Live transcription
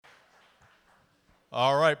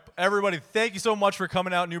All right, everybody, thank you so much for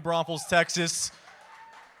coming out, New Braunfels, Texas.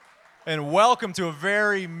 And welcome to a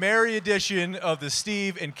very merry edition of the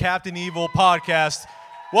Steve and Captain Evil podcast.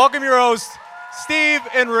 Welcome your hosts, Steve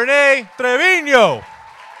and Renee Trevino.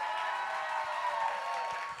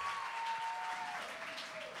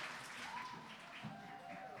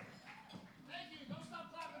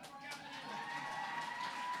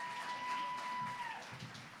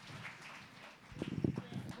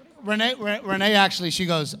 Renee actually, she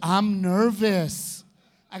goes, I'm nervous.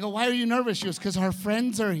 I go, why are you nervous? She goes, because our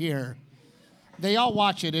friends are here. They all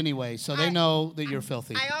watch it anyway, so they know that you're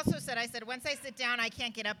filthy. I also said, once I sit down, I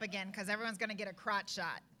can't get up again because everyone's going to get a crotch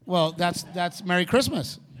shot. Well, that's Merry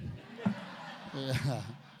Christmas. Yeah.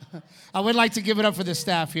 I would like to give it up for the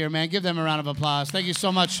staff here, man. Give them a round of applause. Thank you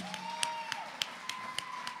so much.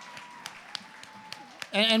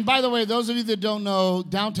 And by the way, those of you that don't know,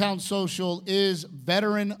 Downtown Social is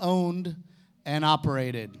veteran-owned and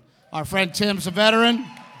operated. Our friend Tim's a veteran.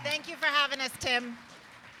 Thank you for having us, Tim.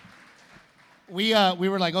 We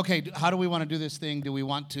were like, okay, how do we want to do this thing? Do we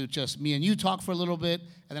want to just me and you talk for a little bit?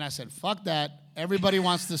 And then I said, fuck that. Everybody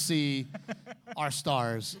wants to see our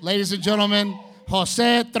stars. Ladies and gentlemen,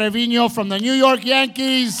 Jose Trevino from the New York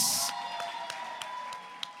Yankees.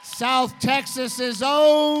 South Texas's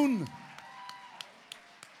own.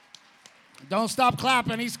 Don't stop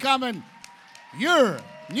clapping. He's coming. Your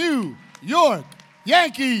New York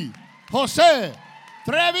Yankee, Jose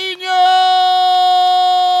Trevino.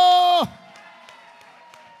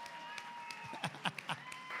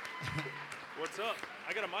 What's up?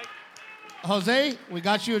 I got a mic. Jose, we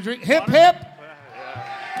got you a drink. Hip, hip.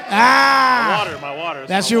 Ah. My water.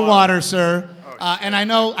 That's your water, sir. And I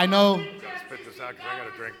know. Gotta spit this out because I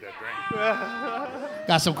gotta drink that drink.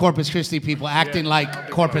 Got some Corpus Christi people acting like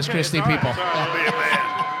Corpus Christi people. I'll be a man.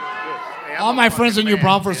 Hey, All my friends in New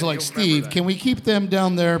Braunfels are like, Steve, can we keep them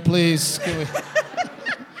down there, please?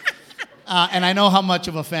 And I know how much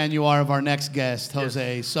of a fan you are of our next guest,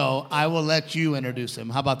 Jose, so I will let you introduce him.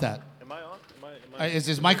 How about that? Am I on? Is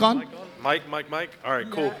his mic on? Mike. All right,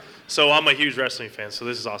 cool. So I'm a huge wrestling fan, so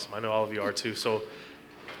this is awesome. I know all of you are too. So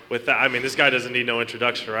with that, I mean, this guy doesn't need no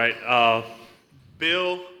introduction, right?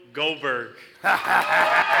 Bill Goldberg. Hey,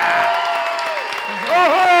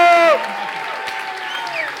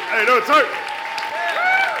 no, it's hurt.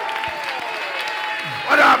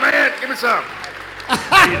 What up, man? Give me some.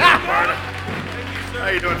 How you doing, partner? How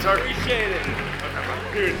you doing, sir? Appreciate it.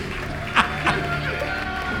 Dude.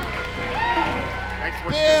 Thanks for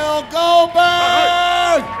Bill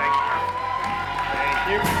Goldberg! Thank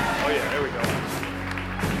you. Oh yeah, there we go.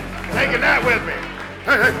 Taking that with me.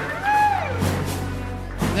 Hey.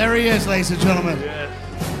 There he is, ladies and gentlemen. Yes.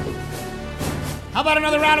 How about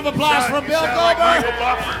another round of applause for You Bill sound like Goldberg? Michael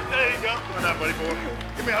Buffer. There you go. What up, buddy boy?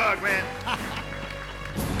 Give me a hug, man.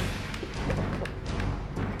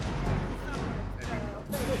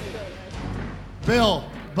 Bill,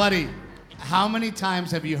 buddy, how many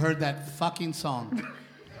times have you heard that fucking song?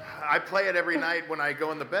 I play it every night when I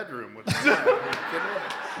go in the bedroom with my wife. Are you kidding me?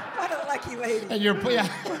 What a lucky lady. And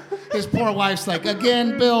his poor wife's like,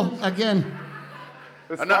 again, Bill, again.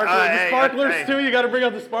 The sparklers hey. too. You got to bring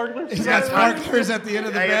out the sparklers. He's got sparklers at the end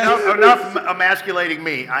of the Hey, bed. enough emasculating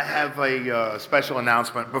me. I have a special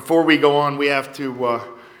announcement. Before we go on, we have to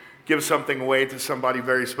give something away to somebody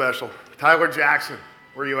very special. Tyler Jackson,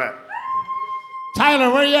 where you at?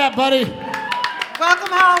 Tyler, where you at, buddy?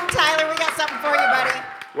 Welcome home, Tyler. We got something for you, buddy.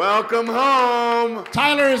 Welcome home.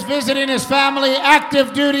 Tyler is visiting his family,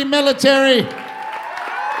 active duty military.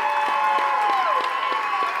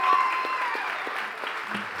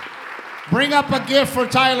 Bring up a gift for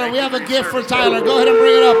Tyler. We have a gift for Tyler. Go ahead and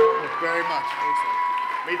bring it up. Very much.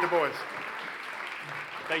 Meet the boys.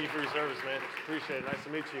 Thank you for your service, man. Appreciate it. Nice to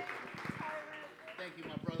meet you. Thank you,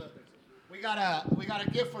 my brother. We got a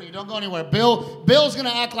gift for you. Don't go anywhere. Bill's gonna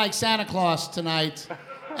act like Santa Claus tonight.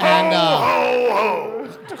 And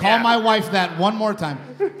call my wife that one more time.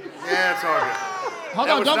 Yeah, it's all good. Hold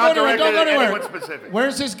That on, was don't go not anywhere. Don't go directed at anywhere. anyone specific.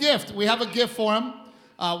 Where's his gift? We have a gift for him.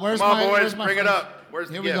 Where's Come on, my boys, where's my bring it friend? up. Where's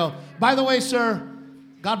the Here gift? we go. By the way, sir,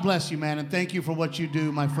 God bless you, man, and thank you for what you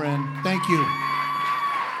do, my friend. Thank you.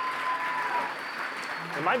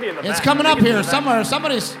 It might be in the back. It's coming up here somewhere.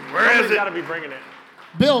 Somebody's. Where is it? Got to be bringing it.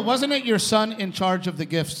 Bill, wasn't it your son in charge of the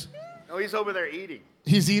gifts? No, he's over there eating.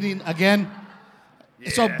 He's eating again.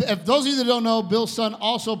 Yeah. So, if those of you that don't know, Bill's son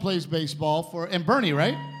also plays baseball and Bernie,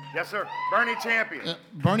 right? Yes, sir. Bernie Champion.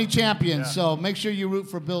 Bernie Champion. Yeah. So make sure you root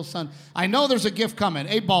for Bill's son. I know there's a gift coming.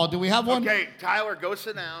 8-Ball, do we have one? Okay, Tyler, go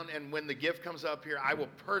sit down, and when the gift comes up here, I will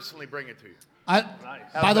personally bring it to you.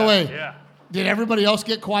 By the way, Yeah. Did everybody else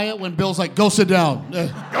get quiet when Bill's like, go sit down?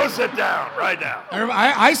 Go sit down right now.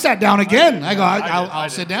 I sat down again. I'll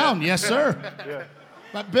sit down. Yes, sir. Yeah.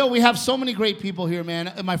 But Bill, we have so many great people here, man.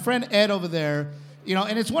 And my friend Ed over there,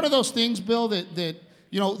 and it's one of those things, Bill, that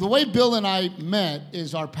the way Bill and I met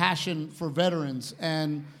is our passion for veterans.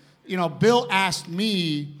 And, Bill asked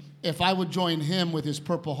me if I would join him with his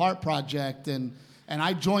Purple Heart Project. And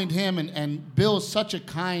I joined him, and Bill's such a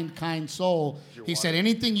kind soul. He said,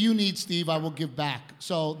 anything you need, Steve, I will give back.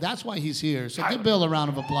 So that's why he's here. So give Bill a round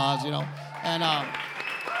of applause, And,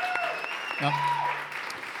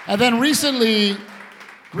 and then recently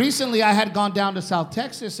I had gone down to South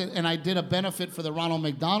Texas, and I did a benefit for the Ronald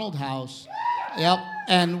McDonald House. Yep.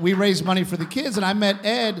 And we raised money for the kids, and I met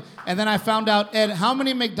Ed, and then I found out, Ed, how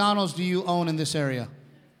many McDonald's do you own in this area?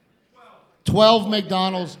 12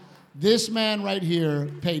 McDonald's. This man right here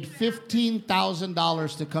paid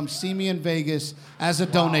 $15,000 to come see me in Vegas as a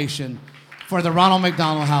donation for the Ronald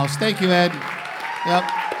McDonald House. Thank you, Ed. Yep.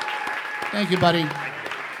 Thank you, buddy.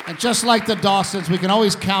 And just like the Dawsons, we can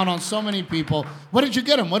always count on so many people. What did you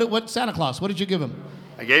get him? What Santa Claus? What did you give him?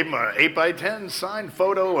 I gave him an 8x10 signed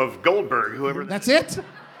photo of Goldberg, whoever. That's it?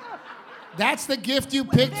 That's the gift you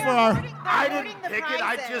picked for our... I didn't pick it.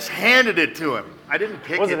 I just handed it to him. I didn't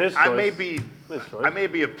pick Wasn't it. his choice. I may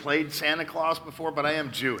have played Santa Claus before, but I am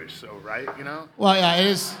Jewish, so right, Well, yeah, it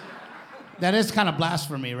is. That is kind of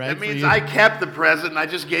blasphemy, right? That means I kept the present and I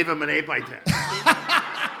just gave him an 8x10.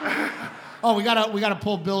 Oh, we gotta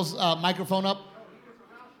pull Bill's microphone up.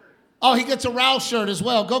 Oh, he gets a Rouse shirt as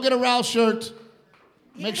well. Go get a Rouse shirt.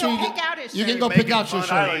 Make sure you pick out his shirt. You can go pick out your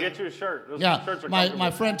Tyler, shirt. get you a shirt. Those Yeah, shirts are my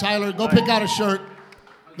comfortable. friend Tyler, go pick out a shirt.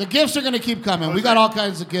 The gifts are gonna keep coming. We got all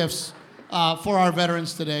kinds of gifts for our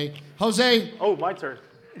veterans today. Jose, Oh, my turn.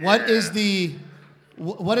 what is the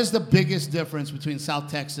biggest difference between South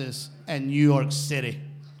Texas and New York City?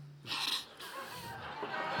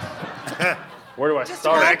 Where do I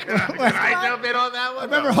start? Can I jump in on that one?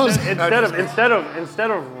 Remember Jose?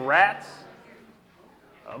 Instead of rats,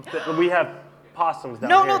 we have possums down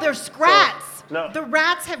No, here. there's scrats. No. The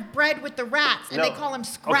rats have bred with the rats, and No. they call them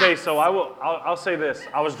scrats. Okay, so I'll say this.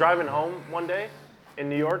 I was driving home one day in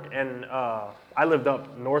New York, and I lived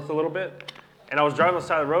up north a little bit, and I was driving on the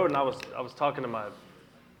side of the road, and I was talking to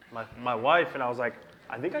my wife, and I was like,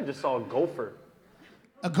 I think I just saw a gopher.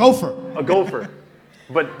 A gopher. A gopher.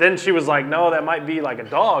 But then she was like, no, that might be like a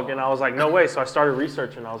dog, and I was like, no way. So I started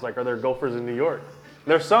researching. I was like, are there gophers in New York?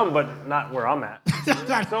 There's some, but not where I'm at.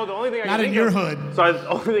 So the only thing Not in your hood. The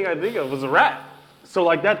only thing I think of was a rat. So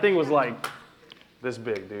like that thing was like this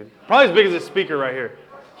big, dude. Probably as big as this speaker right here.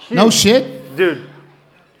 Huge. No shit. Dude,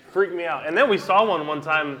 freaked me out. And then we saw one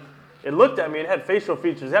time. It looked at me and had facial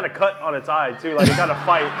features. It had a cut on its eye too, like it got a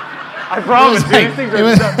fight. I promise, dude. These things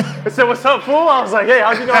are. It said, "What's up, fool?" I was like, "Hey,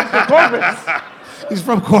 how'd you know I'm from Corpus?" He's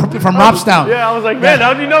from Robstown. Yeah, I was like, "Man,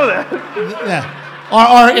 how'd you know that?" Yeah.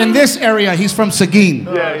 Or in this area, he's from Seguin.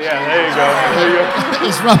 Yeah, there you go. There you go.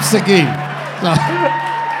 He's from Seguin. So.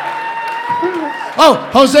 Oh,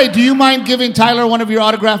 Jose, do you mind giving Tyler one of your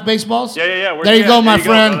autographed baseballs? Yeah. There you go, my There you go,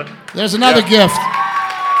 friend. brother. There's another Yeah. gift.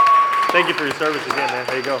 Thank you for your service again, man.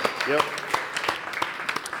 There you go. Yep.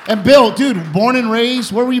 And Bill, dude, born and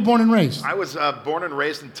raised, where were you born and raised? I was born and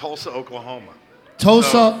raised in Tulsa, Oklahoma.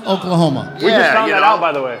 Tulsa, Oklahoma. We just found you that know. out,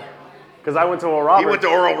 by the way, because I went to Oral Roberts. He went to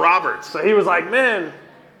Oral Roberts. So he was like, "Man,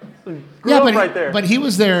 grew up right there." But he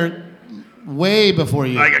was there way before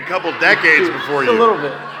you. Like a couple decades before Just you. a little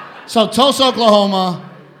bit. So Tulsa, Oklahoma,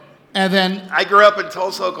 and then I grew up in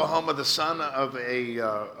Tulsa, Oklahoma, the son of an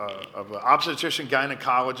obstetrician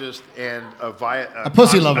gynecologist and a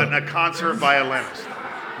pussy lover. a concert violinist.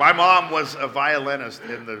 My mom was a violinist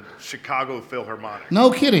in the Chicago Philharmonic. no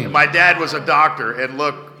kidding. My dad was a doctor, and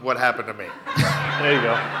look what happened to me. There you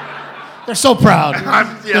go. They're so proud.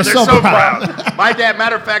 They're so proud. My dad,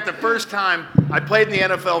 matter of fact, the first time I played in the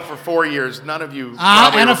NFL for 4 years, none of you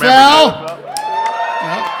probably remember NFL.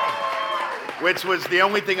 that, which was the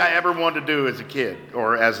only thing I ever wanted to do as a kid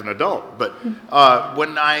or as an adult. But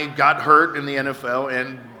when I got hurt in the NFL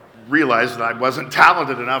and realized that I wasn't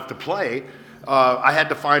talented enough to play, I had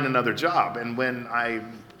to find another job. And when I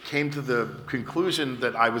came to the conclusion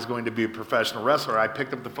that I was going to be a professional wrestler, I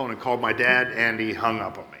picked up the phone and called my dad, and he hung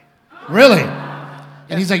up on me. Really?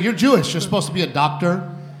 And he's like, you're Jewish. You're supposed to be a doctor,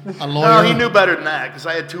 a lawyer. No, he knew better than that because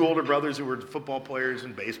I had 2 older brothers who were football players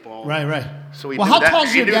in baseball. Right. So he Well, knew how that, tall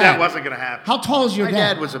is he your knew dad? that wasn't going to happen. How tall is your My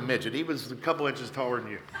dad? dad was a midget. He was a couple inches taller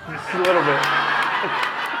than you. Just a little bit.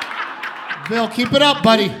 Bill, keep it up,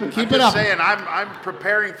 buddy. Keep it Just up. saying, I'm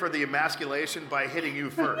preparing for the emasculation by hitting you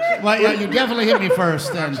first. Well, yeah, you definitely hit me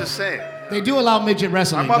first. Then. Just saying. They do allow midget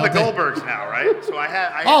wrestling. I'm on the don't they? Goldbergs now, right? So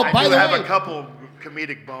I by do the have way, a couple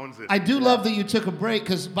comedic bones in I it. do love that you took a break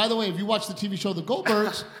because, by the way, if you watch the TV show The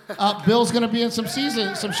Goldbergs, Bill's going to be in some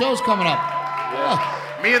shows coming up.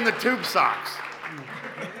 Yeah. Me and the tube socks.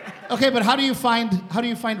 Okay, but how do you find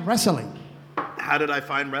wrestling? How did I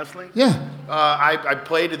find wrestling? Yeah. I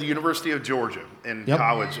played at the University of Georgia in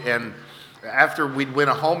college, and after we'd win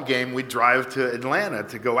a home game, we'd drive to Atlanta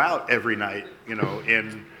to go out every night. You know,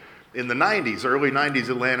 in the 90s, early 90s,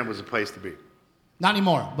 Atlanta was a place to be. Not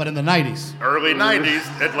anymore, but in the 90s. Early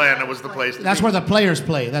 90s, Atlanta was the place to be. That's where the players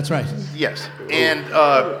play. That's right. Yes, and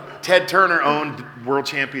Ted Turner owned World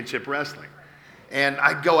Championship Wrestling. And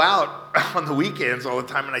I'd go out on the weekends all the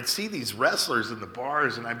time, and I'd see these wrestlers in the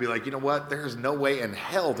bars, and I'd be like, you know what? There's no way in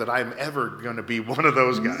hell that I'm ever going to be one of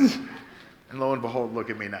those guys. And lo and behold, look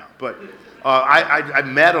at me now. But I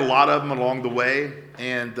met a lot of them along the way,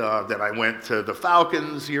 and then I went to the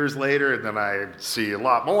Falcons years later, and then I see a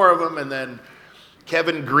lot more of them, and then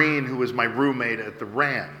Kevin Green, who was my roommate at the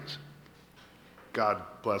Rams, God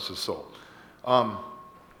bless his soul.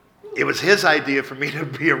 It was his idea for me to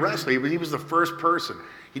be a wrestler. He was the first person.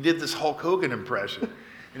 He did this Hulk Hogan impression.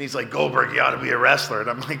 And he's like, Goldberg, you ought to be a wrestler. And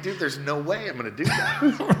I'm like, dude, there's no way I'm going to do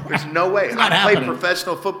that. There's no way. I played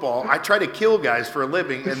professional football. I try to kill guys for a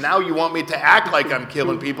living. And now you want me to act like I'm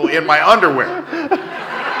killing people in my underwear.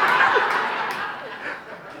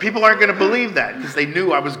 People aren't going to believe that because they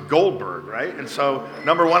knew I was Goldberg, right? And so,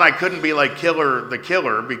 number one, I couldn't be like Killer the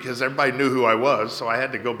Killer because everybody knew who I was. So I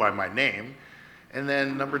had to go by my name. And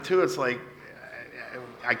then number two, it's like,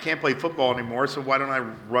 I can't play football anymore, so why don't I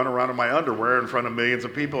run around in my underwear in front of millions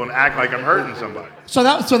of people and act like I'm hurting somebody? So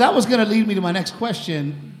that was going to lead me to my next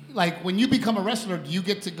question. Like, when you become a wrestler, do you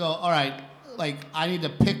get to go, all right, like, I need to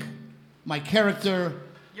pick my character,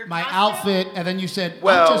 my outfit, and then you said,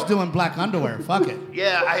 well, I'm just doing black underwear. Fuck it.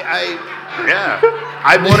 Yeah,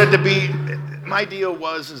 I wanted to be, my deal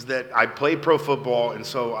is that I played pro football, and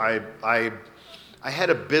so I had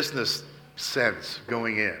a business sense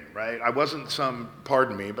going in, right? I wasn't some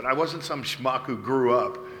schmuck who grew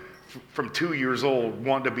up from 2 years old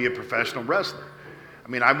wanting to be a professional wrestler. I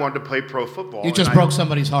mean, I wanted to play pro football. You just broke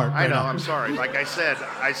somebody's heart. I know, I'm sorry. Like I said,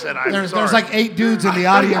 I'm sorry. There's like 8 dudes in the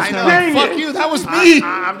audience now. Like, fuck you, that was me.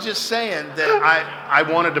 I'm just saying that I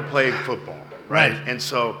wanted to play football, right? And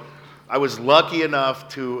so I was lucky enough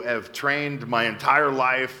to have trained my entire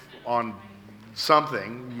life on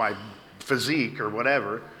something, my physique or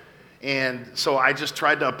whatever. And so I just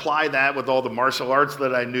tried to apply that with all the martial arts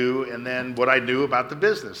that I knew and then what I knew about the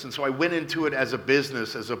business. And so I went into it as a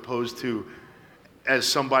business as opposed to as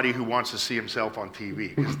somebody who wants to see himself on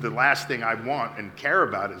TV. Because the last thing I want and care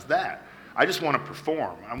about is that. I just want to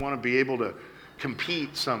perform. I want to be able to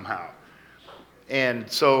compete somehow. And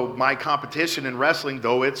so my competition in wrestling,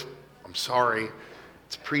 though I'm sorry,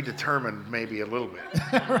 it's predetermined maybe a little bit.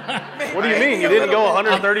 What do you mean? You didn't go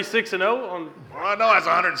 136-0 on? Well, no, it's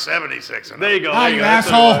 176. There you go. Ah, you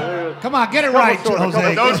asshole. Come on, get it right,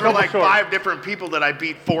 Jose. Those were like 5 different people that I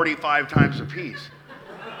beat 45 times apiece.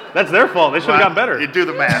 That's their fault. They should have got better. You do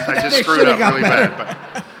the math. I just screwed up really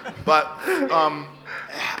bad. But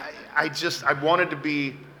I wanted to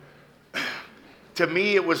be, to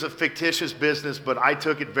me, it was a fictitious business, but I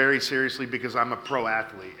took it very seriously because I'm a pro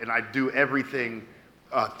athlete and I do everything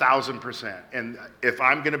 1,000%. And if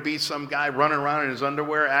I'm going to be some guy running around in his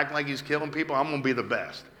underwear, acting like he's killing people, I'm going to be the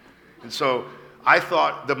best. And so I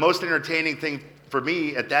thought the most entertaining thing for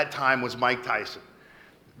me at that time was Mike Tyson.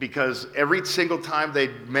 Because every single time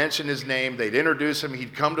they'd mention his name, they'd introduce him,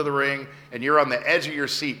 he'd come to the ring, and you're on the edge of your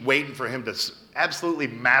seat waiting for him to absolutely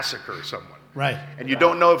massacre someone. Right. And you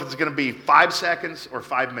don't know if it's going to be 5 seconds or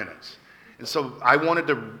 5 minutes. And so I wanted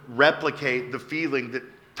to replicate the feeling that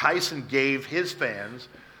Tyson gave his fans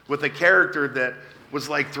with a character that was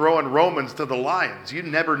like throwing Romans to the lions. You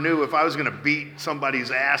never knew if I was going to beat somebody's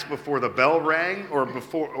ass before the bell rang or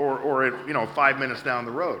 5 minutes down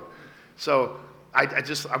the road. So I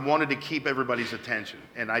wanted to keep everybody's attention,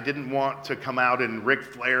 and I didn't want to come out in Ric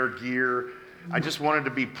Flair gear. I just wanted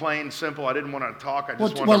to be plain simple. I didn't want to talk. I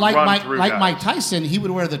just wanted to run through guys. Mike Tyson, he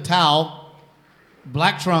would wear the towel,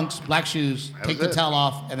 black trunks, black shoes, take the towel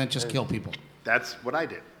off, and then just kill people. That's what I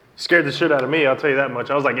did. Scared the shit out of me, I'll tell you that much.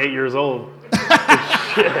 I was like 8 years old.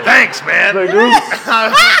 Thanks, man.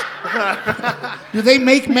 Do they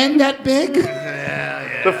make men that big?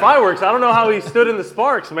 Yeah. The fireworks, I don't know how he stood in the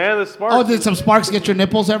sparks, man. The sparks. Oh, did some sparks get your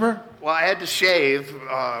nipples ever? Well, I had to shave.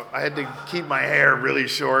 I had to keep my hair really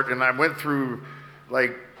short, and I went through,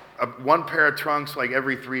 like, one pair of trunks like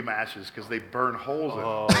every 3 matches because they burn holes in them.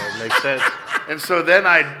 Oh, makes sense. And so then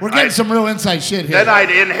We're getting some real inside shit here. Then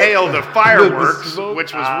I'd inhale the fireworks,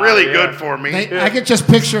 which was really good for me. I could just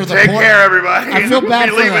picture the Take poor, care, everybody. I feel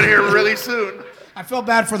bad We'll for be leaving the- here really soon. I feel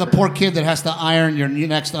bad for the poor kid that has to iron your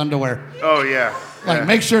next underwear. Oh, yeah. Like,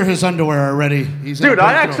 make sure his underwear are ready. Dude,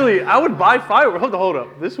 I would buy fireworks. Hold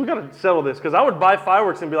up. We got to settle this because I would buy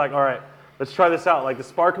fireworks and be like, all right, let's try this out. Like the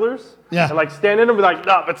sparklers. Yeah. And like stand in them and be like,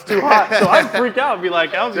 no, it's too hot. So I'd freak out and be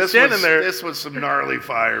like, I was just standing there. This was some gnarly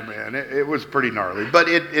fire, man. It was pretty gnarly. But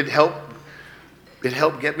it helped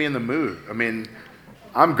get me in the mood. I mean,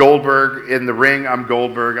 I'm Goldberg. In the ring, I'm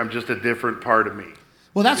Goldberg. I'm just a different part of me.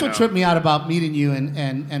 Well, that's what tripped me out about meeting you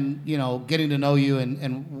and you know, getting to know you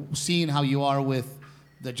and seeing how you are with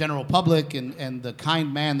the general public and the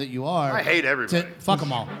kind man that you are. I hate everybody. Fuck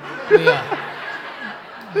them all. Yeah.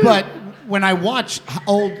 But when I watch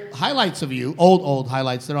old highlights of you, old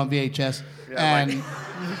highlights, they're on VHS, and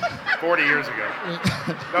like 40 years ago.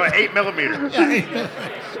 No, 8 millimeter.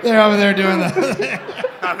 they're over there doing that.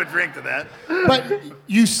 Have a drink to that. But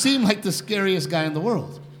you seem like the scariest guy in the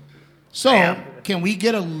world. So, Damn. can we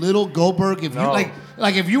get a little Goldberg if you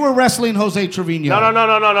like if you were wrestling Jose Trevino? No. Time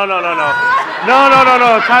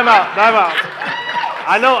out.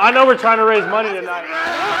 I know we're trying to raise money tonight.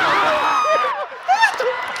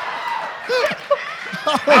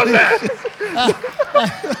 How's that?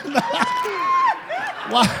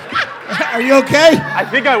 Are you okay? I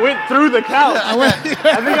think I went through the couch.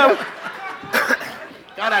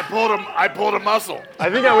 God, I pulled a muscle. I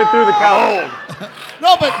think I went through the couch.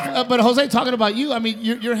 No, but Jose, talking about you, I mean,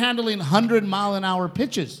 you're handling 100-mile-an-hour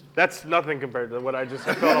pitches. That's nothing compared to what I just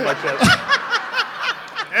felt on my chest.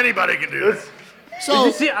 Anybody can do it. So Did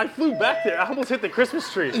you see? I flew back there. I almost hit the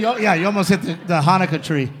Christmas tree. you almost hit the Hanukkah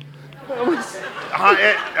tree.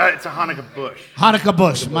 It's a Hanukkah bush. Hanukkah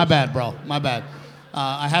bush. My bad, bro. My bad.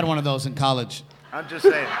 I had one of those in college. I'm just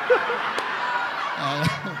saying.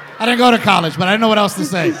 I didn't go to college, but I didn't know what else to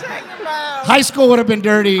say. High school would have been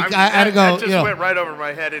dirty. I had to go. That just went right over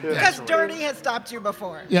my head. Because dirty has stopped you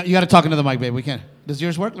before. Yeah, you got to talk into the mic, babe. We can. Does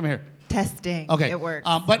yours work? Let me hear. Testing. Okay. It works.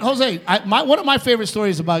 But Jose, one of my favorite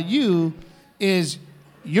stories about you is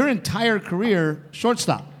your entire career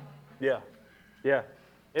shortstop. Yeah.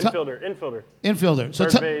 Infielder. Infielder. So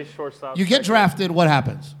Third base, shortstop. you get drafted. What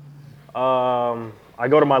happens? I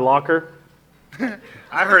go to my locker.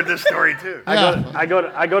 I heard this story too. I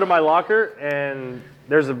go to my locker and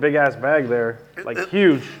there's a big ass bag there, like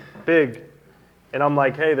huge, big, and I'm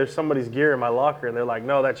like, hey, there's somebody's gear in my locker, and they're like,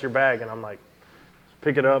 no, that's your bag, and I'm like,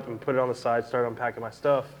 pick it up and put it on the side, start unpacking my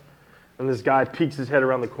stuff, and this guy peeks his head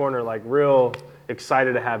around the corner, like real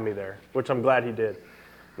excited to have me there, which I'm glad he did.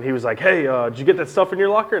 And he was like, hey, did you get that stuff in your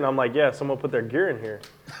locker? And I'm like, yeah, someone put their gear in here.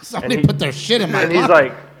 Somebody put their shit in my And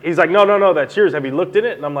locker. he's like, no, that's yours. Have you looked in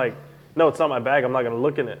it? And I'm like, no, it's not my bag. I'm not gonna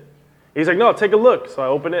look in it. He's like, no, take a look. So I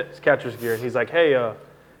open it. It's catcher's gear. And he's like, hey,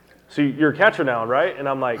 so you're a catcher now, right? And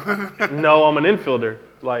I'm like, no, I'm an infielder.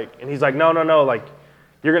 Like, and he's like, no, like,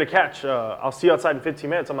 you're gonna catch. I'll see you outside in 15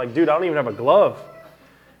 minutes. I'm like, dude, I don't even have a glove.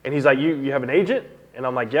 And he's like, you have an agent? And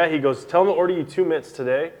I'm like, yeah. He goes, tell him to order you 2 mitts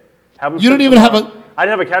today. Have him. You don't even have a. I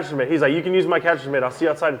didn't have a catcher's mitt. He's like, you can use my catcher's mitt. I'll see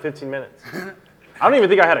you outside in 15 minutes. I don't even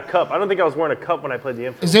think I had a cup. I don't think I was wearing a cup when I played the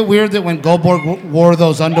infield. Is it weird that when Goldberg wore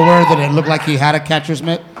those underwear that it looked like he had a catcher's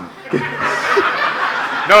mitt?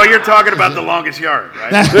 No, you're talking about the longest yard,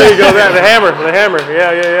 right? There you go, the hammer.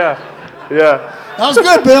 Yeah. That was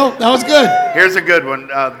good, Bill. That was good. Here's a good one.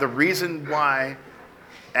 The reason why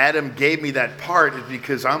Adam gave me that part is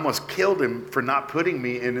because I almost killed him for not putting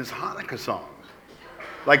me in his Hanukkah songs.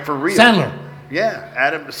 Like, for real. Sandler. Yeah,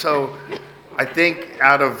 Adam. So I think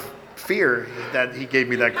out of fear that he gave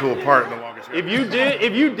me that cool part in the longest yard. If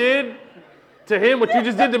you did to him what you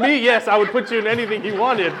just did to me, yes, I would put you in anything he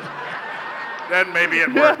wanted. Then maybe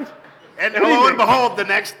it worked. And lo and behold, the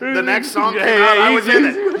next song came out, I was in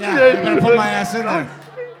it. Yeah, you're gonna put my ass in there.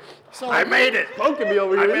 So I made it. Poking me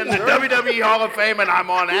over I'm here. in the WWE Hall of Fame, and I'm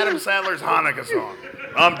on Adam Sandler's Hanukkah song.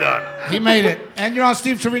 I'm done. he made it, and you're on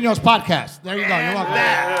Steve Trevino's podcast. There you go. You're welcome.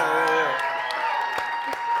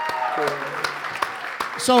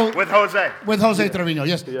 So With Jose. with Jose Trevino,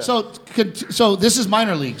 yes. Yeah. So this is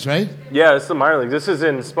minor leagues, right? Yeah, it's the minor league. This is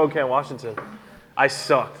in Spokane, Washington. I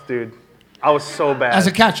sucked, dude. I was so bad. As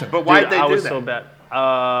a catcher. But why'd they I do was that? so bad.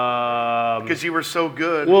 Because you were so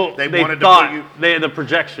good, Well, they they wanted thought to put you. they had the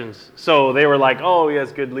projections, so they were like, "Oh, he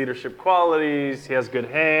has good leadership qualities. He has good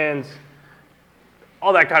hands,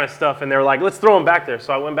 all that kind of stuff." And they were like, "Let's throw him back there."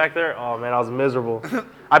 So I went back there. Oh man, I was miserable.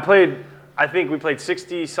 I think we played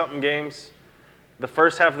 60-something games. The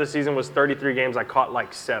first half of the season was 33 games. I caught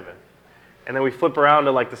like 7, And then we flip around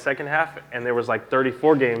to like the second half, and there was like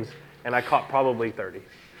 34 games, and I caught probably 30.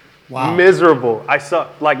 Wow. Miserable. I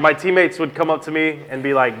suck. Like my teammates would come up to me and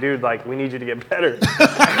be like, "Dude, like we need you to get better."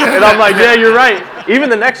 And I'm like, "Yeah, you're right." Even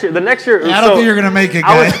the next year. I don't think you're gonna make it,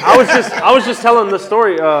 guys. I was just telling the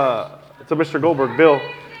story to Mr. Goldberg, Bill.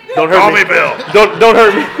 Don't hurt Call me. me Bill. Don't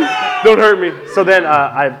hurt me. Don't hurt me. So then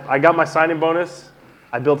I got my signing bonus.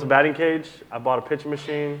 I built a batting cage. I bought a pitching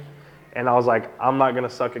machine, and I was like, I'm not gonna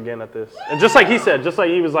suck again at this. And just like he said, just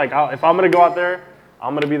like he was like, if I'm gonna go out there,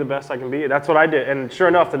 I'm going to be the best I can be. That's what I did. And sure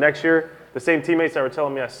enough, the next year, the same teammates that were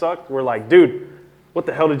telling me I sucked were like, dude, what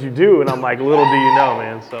the hell did you do? And I'm like, little do you know,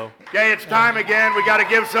 man. So. Okay, it's time again. We got to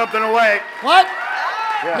give something away. What?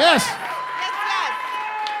 Yeah. Yes.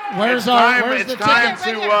 Yes, Where's It's the time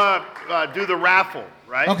ticket? to do the raffle,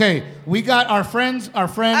 right? Okay, we got our friend Oh,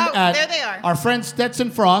 there they are. our friend Stetson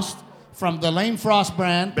Frost from the Lane Frost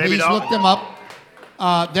brand. Baby Please doll. look them up.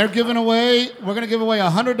 We're going to give away a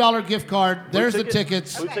 $100 gift card. There's the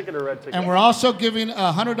tickets. Blue ticket or red ticket? And we're also giving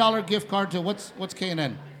a $100 gift card to what's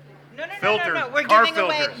K&N? No. Filters, We're car giving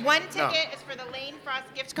away filters. one ticket is for the Lane Frost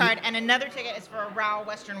gift card, and another ticket is for a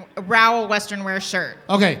Rowell Western Wear shirt.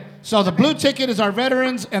 Okay, so the blue ticket is our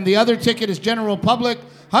veterans, and the other ticket is general public.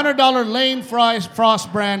 $100 Lane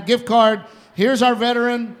Frost brand gift card. Here's our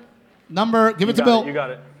veteran number. Give it to Bill. You got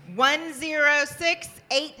it.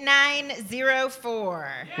 1068904.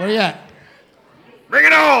 Where you at? Bring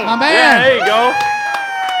it on. My Yeah, man. there you go.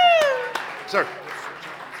 Sir.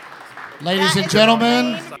 Ladies That and is gentlemen,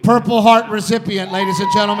 amazing. Purple Heart recipient, ladies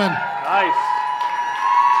and gentlemen. Nice.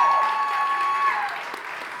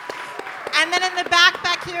 And then in the back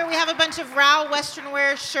here, we have a bunch of Rowell Western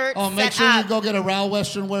Wear shirts. Oh, make set sure you up. go get a Rowell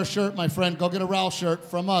Western Wear shirt, my friend. Go get a Rowell shirt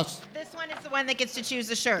from us. This one is the one that gets to choose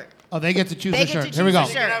the shirt. Oh, they get to choose They the get to shirt. Here we choose go. the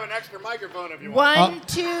You can Sure. have an extra microphone if you want.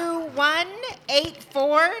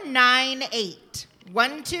 1218498.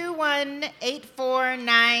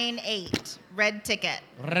 1218498. Red ticket.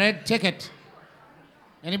 Red ticket.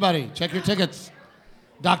 Anybody, check your tickets.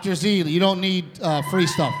 Dr. Z, you don't need free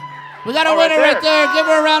stuff. We got a Oh, right winner right there. there. Give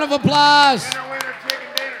her a round of applause. Winner, chicken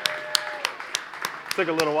dinner. Took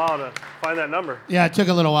a little while to find that number. Yeah, it took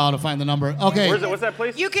a little while to find the number. Okay. Where's it? What's that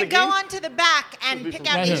place? You can Seguin? go on to the back and pick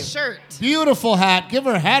out Right a here. shirt. Beautiful hat. Give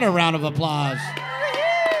her hat a round of applause.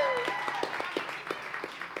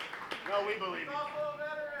 No, we believe you.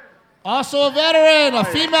 Also a veteran, a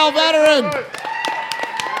female veteran.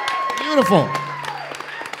 Beautiful.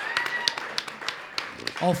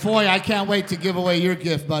 Oh, Foy, I can't wait to give away your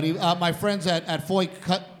gift, buddy. My friends at Foy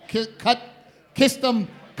Custom.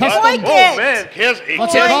 Foy Oh, Kit. man.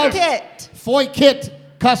 What's it Foy called? Kit. Foy Kit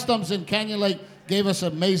Customs in Canyon Lake gave us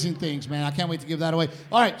amazing things, man. I can't wait to give that away.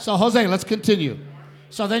 All right, so Jose, let's continue.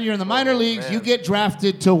 So then you're in the minor leagues. man. You get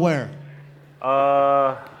drafted to where?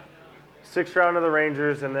 Sixth round of the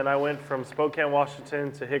Rangers, and then I went from Spokane,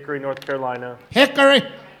 Washington to Hickory, North Carolina. Hickory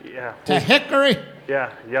Yeah. to Hickory.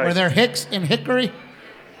 Yeah. Were there Hicks in Hickory?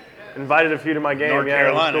 Invited a few to my game. North yeah,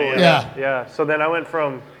 it was Carolina, cool. yeah. Yeah. So then I went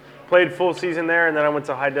played full season there, and then I went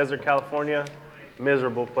to High Desert, California.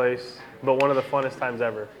 Miserable place, but one of the funnest times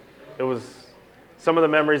ever. It was some of the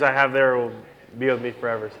memories I have there will be with me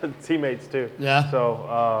forever. Teammates too. Yeah.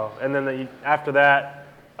 So and then after that,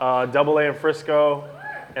 Double A in Frisco,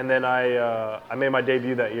 and then I made my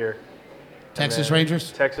debut that year. Texas then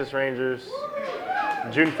Rangers. Texas Rangers,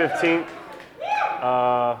 June 15th.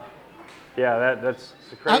 Yeah, that's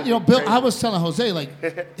crazy. Bill, crazy. I was telling Jose,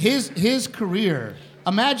 like, his career,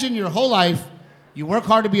 imagine your whole life, you work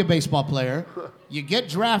hard to be a baseball player, you get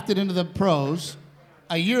drafted into the pros,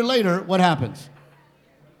 a year later, what happens?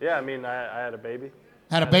 Yeah, I mean, I had a baby.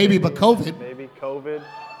 Had a baby, but COVID. Baby, COVID. he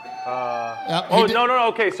Oh, did- no.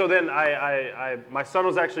 Okay, so then my son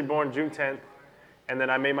was actually born June 10th, and then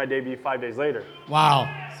I made my debut 5 days later. Wow.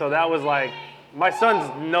 So that was like, my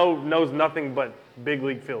son knows nothing but big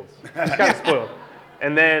league fields. He's kind of spoiled.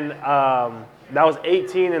 And then that was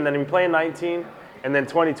 18, and then we play in 19, and then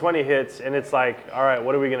 2020 hits, and it's like, all right,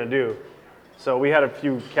 what are we gonna do? So we had a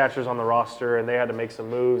few catchers on the roster, and they had to make some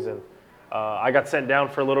moves, and I got sent down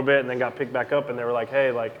for a little bit, and then got picked back up, and they were like,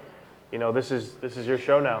 hey, like, you know, this is your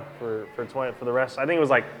show now for the rest. I think it was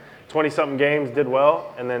like 20-something games, did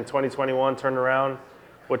well, and then 2021 turned around,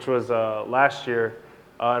 which was last year,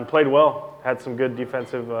 and played well. Had some good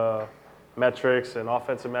defensive metrics and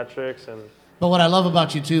offensive metrics, and But what I love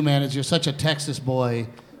about you too, man, is you're such a Texas boy.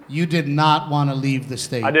 You did not want to leave the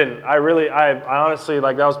state. I didn't. I honestly,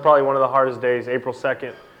 like, that was probably one of the hardest days, April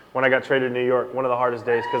 2nd, when I got traded to New York, one of the hardest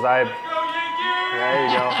days, because there you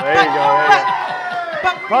go.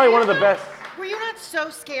 But Probably one of the best. Were you not so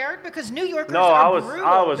scared because New Yorkers No, are I was- brutal?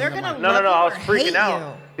 I was- They're gonna no, love I was you or freaking hate out. you.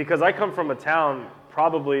 because I come from a town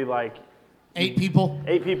probably like 8 people.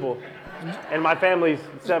 8 people, and my family's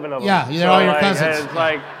 7 of them. Yeah, they're all your cousins. And it's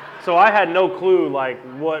like, so I had no clue like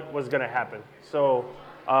what was gonna happen. So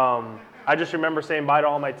I just remember saying bye to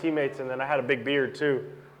all my teammates, and then I had a big beard too.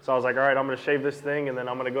 So I was like, all right, I'm gonna shave this thing, and then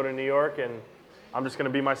I'm gonna go to New York, and I'm just gonna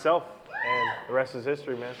be myself, and the rest is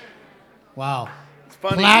history, man. Wow. It's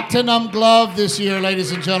funny. Platinum glove this year,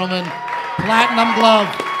 ladies and gentlemen. Platinum glove.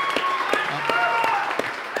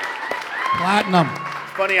 Platinum.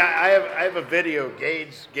 It's funny. I have a video.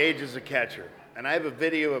 Gage is a catcher, and I have a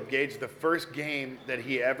video of Gage the first game that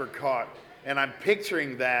he ever caught, and I'm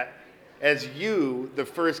picturing that as you, the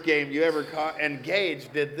first game you ever caught, and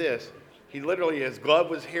Gage did this. He literally, his glove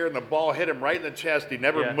was here, and the ball hit him right in the chest. He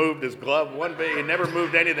never moved his glove one bit. He never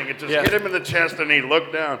moved anything. It just hit him in the chest, and he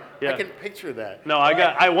looked down. I can picture that. No,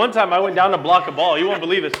 one time I went down to block a ball. You won't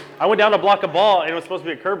believe this. I went down to block a ball, and it was supposed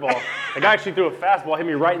to be a curveball. The guy actually threw a fastball, hit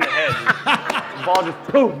me right in the head. The ball just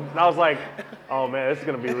poof. And I was like, oh man, this is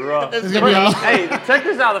gonna be rough. Hey, check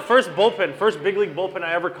this out. The first big league bullpen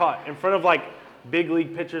I ever caught in front of like big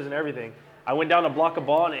league pitchers and everything. I went down to block a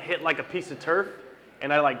ball, and it hit like a piece of turf.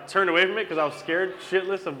 And I like turned away from it because I was scared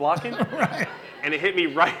shitless of blocking. Right. And it hit me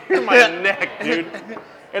right in my neck, dude.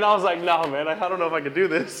 And I was like, no, man, I don't know if I could do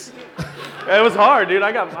this. It was hard, dude.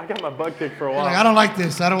 I got my butt kicked for a while. Like, I don't like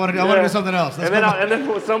this. I want to do something else. And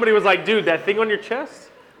then somebody was like, dude, that thing on your chest,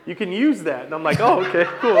 you can use that. And I'm like, oh, okay,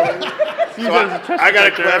 cool. So I got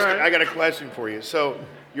a question. Right? I got a question for you. So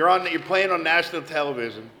you're playing on national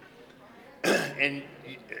television, and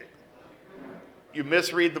you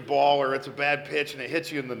misread the ball, or it's a bad pitch and it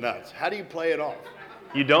hits you in the nuts. How do you play it off?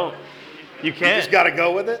 You don't. You can't. You just got to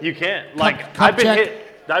go with it? You can't. Like, I've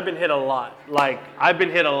been hit a lot.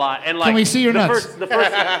 And like, can we see your nuts? The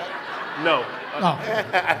first no.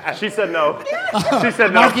 Oh. She said no. She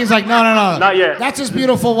said no. Marky's like, no. Not yet. That's his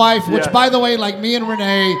beautiful wife, which, by the way, like me and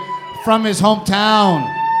Renee, from his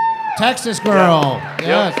hometown, Texas girl.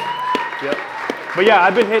 Yeah. Yes. Yep. But yeah,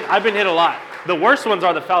 I've been hit a lot. The worst ones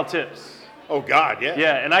are the foul tips. Oh God, yeah.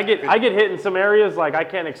 Yeah, and I get hit in some areas like I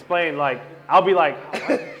can't explain. Like I'll be like,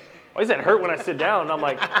 why does that hurt when I sit down? And I'm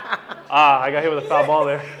like, I got hit with a foul ball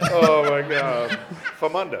there. Oh my God,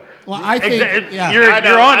 Famunda. Well, I think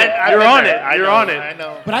you're on it. You're on it. I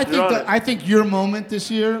know. But I think your moment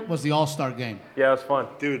this year was the All-Star game. Yeah, it was fun,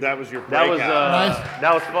 dude. That was your breakout.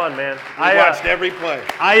 That was fun, man. I watched every play.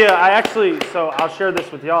 I actually, so I'll share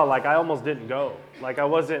this with y'all. Like I almost didn't go. Like I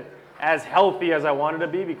wasn't as healthy as I wanted to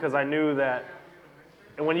be because I knew that.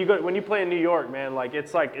 And when you play in New York, man, like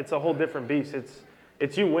it's a whole different beast.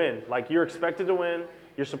 It's you win. Like you're expected to win.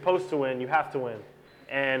 You're supposed to win. You have to win.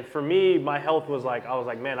 And for me, my health was like I was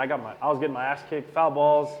like, man, I was getting my ass kicked, foul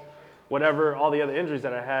balls, whatever, all the other injuries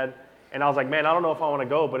that I had. And I was like, man, I don't know if I want to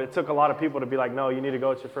go. But it took a lot of people to be like, no, you need to go.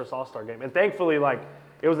 It's your first All-Star game. And thankfully, like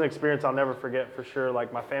it was an experience I'll never forget for sure.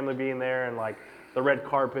 Like my family being there and like the red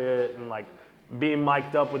carpet and like being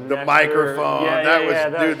mic'd up with the microphone.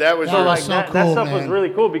 That was so cool, that stuff man. was really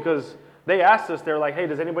cool because they asked us, they're like, hey,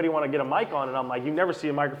 does anybody want to get a mic on? And I'm like, you never see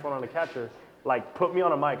a microphone on a catcher. Like, put me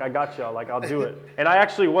on a mic. I got y'all. Like, I'll do it. And I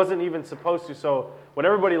actually wasn't even supposed to. So what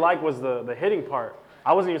everybody liked was the hitting part.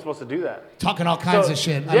 I wasn't even supposed to do that. Talking all kinds of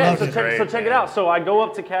shit. Check it out. So I go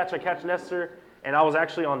up to catch. I catch Nestor, and I was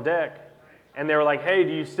actually on deck. And they were like, hey,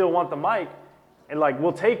 do you still want the mic? And like,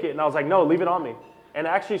 we'll take it. And I was like, no, leave it on me. And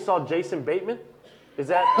I actually saw Jason Bateman. Is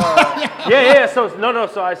that? Yeah. So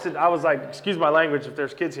So I was like, excuse my language if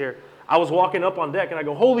there's kids here. I was walking up on deck and I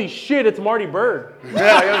go, holy shit, it's Marty Bird.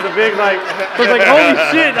 Yeah, like, it was a big I was like, holy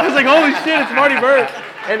shit. I was like, holy shit, it's Marty Bird.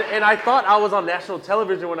 And I thought I was on national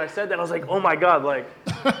television when I said that. I was like, oh my God, like,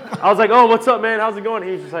 I was like, oh, what's up, man? How's it going?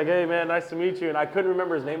 He was just like, hey, man, nice to meet you. And I couldn't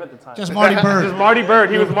remember his name at the time. Just Marty Bird. Just Marty Bird.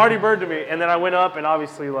 He was Marty Bird to me. And then I went up and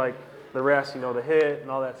obviously like the rest, the hit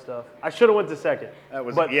and all that stuff. I should have went to second.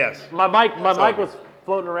 Yes. My mic was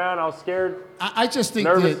floating around. I was scared. I just think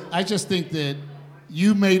that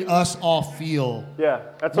you made us all feel. Yeah,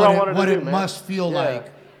 that's what I wanted to do. What it must feel like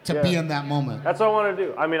to be in that moment. That's what I want to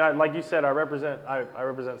do. I mean, like you said, I represent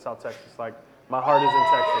South Texas. Like my heart is in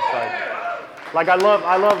Texas. Like I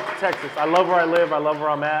love Texas. I love where I live. I love where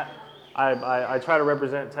I'm at. I try to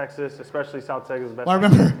represent Texas, especially South Texas. Well, I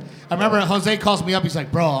remember Jose calls me up. He's like,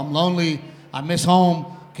 bro, I'm lonely. I miss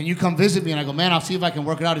home. Can you come visit me? And I go, man, I'll see if I can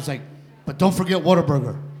work it out. He's like, but don't forget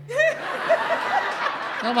Whataburger.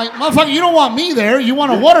 I'm like, motherfucker, you don't want me there. You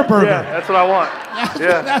want a Whataburger. Yeah, that's what I want.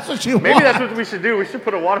 That's what you want. Maybe that's what we should do. We should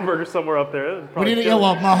put a Whataburger somewhere up there.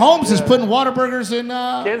 Mahomes is putting Whataburgers in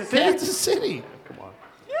Kansas City. Come on.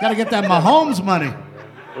 Got to get that Mahomes money.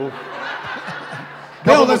 Oof.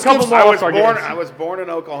 Bill, let's couple give. more I was All-Star born. games. I was born in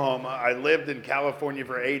Oklahoma. I lived in California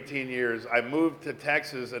for 18 years. I moved to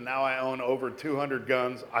Texas, and now I own over 200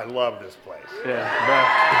 guns. I love this place. Yeah,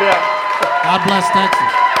 yeah. God bless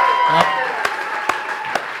Texas. Yep.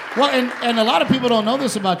 Well, and a lot of people don't know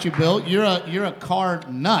this about you, Bill. You're a car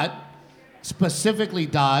nut, specifically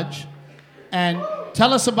Dodge. And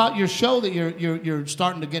tell us about your show that you're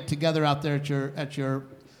starting to get together out there at your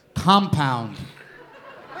compound.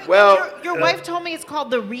 Well, Your wife told me it's called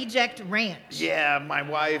the Reject Ranch. yeah, my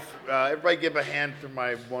wife. Everybody, give a hand to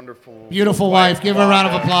my wonderful, Beautiful wife. Give her a round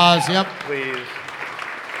of applause. Yep. please.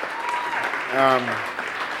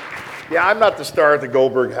 Yeah, I'm not the star at the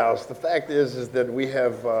Goldberg House. The fact is that we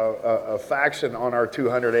have a faction on our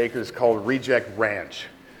 200 acres called Reject Ranch,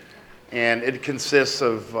 and it consists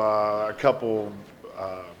of a couple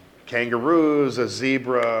kangaroos, a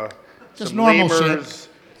zebra, Just some normal lemurs, shit.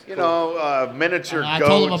 you know, miniature I goats.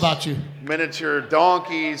 told him about you. Miniature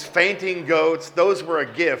donkeys, fainting goats. Those were a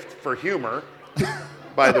gift for humor,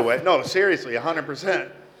 by the way. No, seriously, 100%.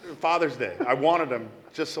 Father's Day. I wanted them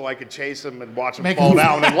just so I could chase them and watch them Make fall him-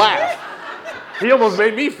 down and laugh. He almost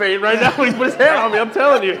made me faint right now when he put his hand on me. I'm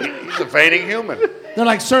telling you. He's a fainting human. They're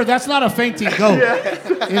like, sir, that's not a fainting goat.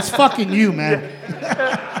 It's fucking you, man.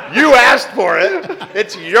 You asked for it.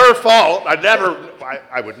 It's your fault.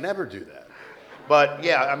 I would never do that. But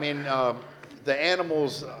yeah, I mean, the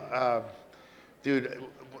animals, dude.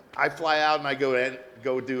 I fly out and I go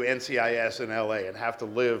do NCIS in LA and have to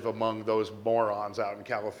live among those morons out in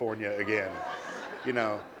California again. You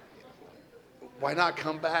know, why not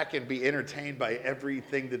come back and be entertained by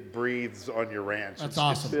everything that breathes on your ranch? That's It's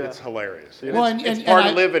awesome. It's hilarious. And Well, it's part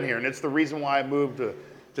of living here, and it's the reason why I moved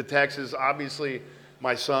to Texas. Obviously,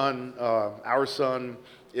 my son, our son,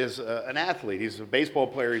 is an athlete. He's a baseball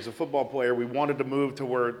player. He's a football player. We wanted to move to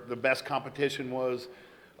where the best competition was.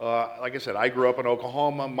 Like I said, I grew up in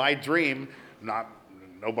Oklahoma. My dream,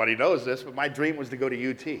 nobody knows this, but my dream was to go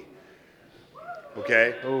to UT.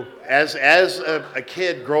 Okay? Oh. As a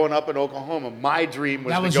kid growing up in Oklahoma, my dream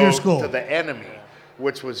was That was to your go school. to the enemy,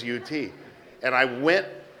 which was UT. And I went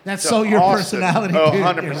That's to so your Austin. personality, Oh, dude.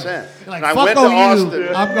 100%. You're like, And I fuck went to OU,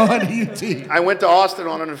 Austin. I'm going to UT. I went to Austin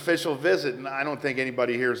on an official visit, and I don't think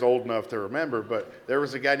anybody here is old enough to remember, but there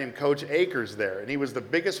was a guy named Coach Akers there, and he was the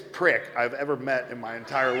biggest prick I've ever met in my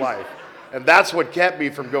entire life. And that's what kept me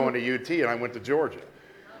from going to UT, and I went to Georgia.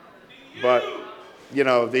 But, you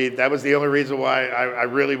know, that was the only reason why I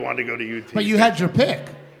really wanted to go to UT. But you had your pick.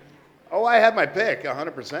 Oh, I had my pick,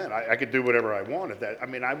 100%. I could do whatever I wanted. I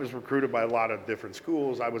mean, I was recruited by a lot of different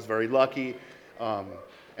schools. I was very lucky.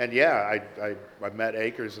 And yeah, I met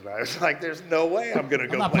Akers, and I was like, there's no way I'm going to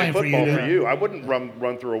go not play playing for you, football for dude. you. I wouldn't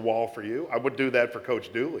run through a wall for you. I would do that for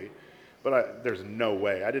Coach Dooley. But there's no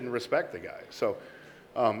way. I didn't respect the guy. So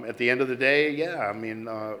at the end of the day, yeah, I mean,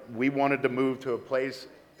 we wanted to move to a place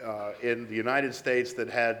in the United States that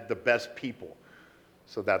had the best people.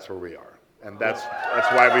 So that's where we are. And that's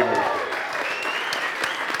why we moved here.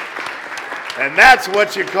 And that's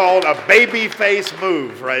what you call a baby face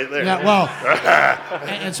move right there. Yeah, well,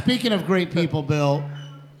 and speaking of great people, Bill,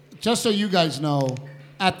 just so you guys know,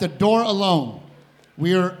 at the door alone,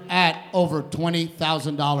 we're at over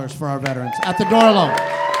 $20,000 for our veterans. At the door alone.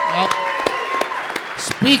 Yep.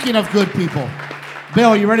 Speaking of good people,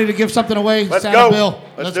 Bill, you ready to give something away? Let's Santa go. Bill,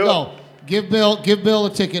 Let's let's do go. Give Bill a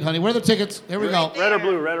ticket, honey. Where are the tickets? Here we go. Red or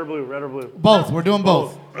blue, red or blue, red or blue. Both. We're doing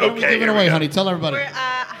both. What are we Okay, giving here we away, go. honey? Tell everybody. We're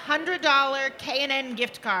a $100 K&N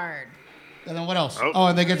gift card. And then what else? Oh. Oh,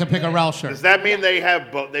 and they get to pick a Rouse shirt. Does that mean they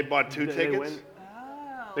bought two They tickets? win.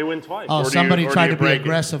 They win twice. Oh, Or do you- somebody or do tried you to be break it?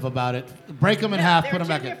 aggressive about it. Break them in half, There put are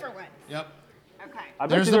them two back in. different ones. Yep. Okay. I bet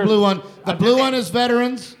There's you the blue one. The blue one is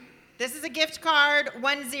veterans. This is a gift card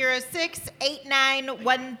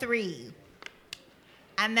 1068913.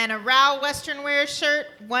 And then a Rao Western Wear shirt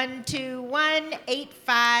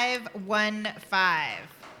 1218515.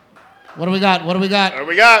 What do we got? What do we got? What do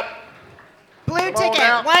we got? Blue Come on ticket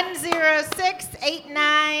now.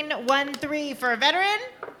 1068913 for a veteran.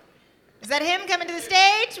 Is that him coming to the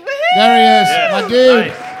stage? Woohoo! There he is, my dude.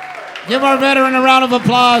 Nice. Give our veteran a round of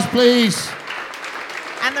applause, please.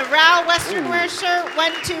 And the Rao Western Wear shirt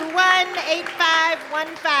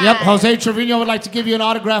 1218515. Yep, Jose Trevino would like to give you an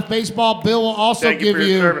autographed baseball. Bill will also Thank you give for your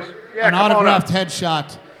you service. Yeah, an come on autographed up.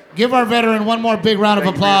 headshot. Give our veteran one more big round of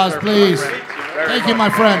Thank you for your applause, service, please. my friend. Very Thank you,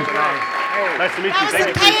 much. my friend. Nice to meet you. That was Thank a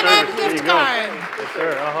you for your K&N service. There gift you go. card. Yes, sir.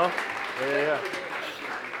 Yeah.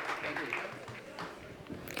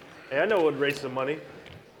 Hey, I know what would raise some money.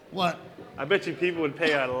 What? I bet you people would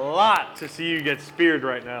pay a lot to see you get speared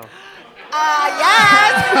right now.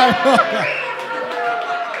 Yes.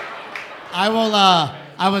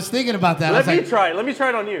 I was thinking about that. Let me try it. Let me try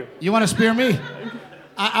it on you. You want to spear me?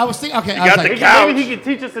 I was thinking. Okay, You I was got the like, couch. Maybe he can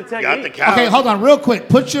teach us a technique. Got the couch. okay, hold on, real quick.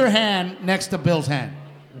 Put your hand next to Bill's hand.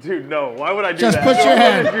 Dude, no. Why would I do Just that? put your Why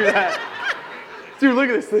hand. would I do that? Dude, look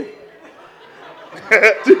at this thing.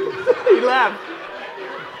 Dude, he laughed.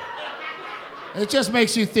 It just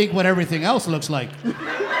makes you think what everything else looks like. The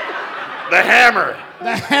hammer.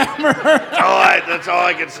 The hammer. That's all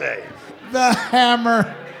I can say. The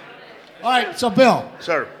hammer. All right, so Bill.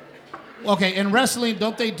 Sir, Okay, in wrestling,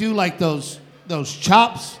 don't they do like those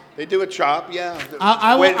chops? they do a chop, yeah.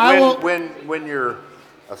 I will- When you're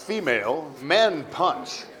a female, men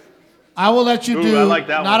punch. I will let you Ooh, do. I like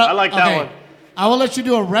that not one. I like that one. I will let you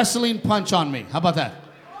do a wrestling punch on me. How about that?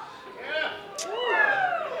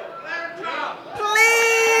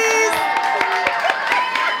 Please.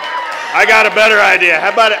 I got a better idea.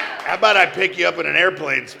 How about I pick you up in an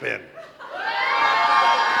airplane spin?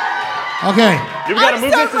 Okay. Do we gotta I'm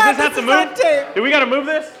move so this? Does glad this have this to is on move? tape. Do we gotta move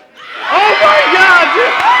this? Oh my God,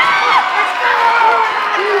 dude!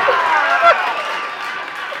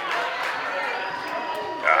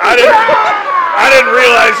 I didn't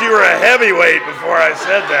realize you were a heavyweight before I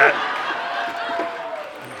said that.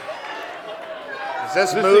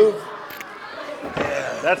 Does this move?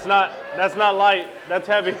 That's not light. That's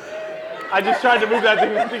heavy. I just tried to move that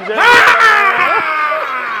thing.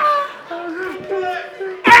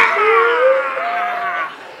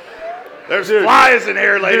 There's flies in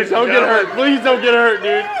here, Dude, ladies don't and get gentlemen. hurt. Please don't get hurt,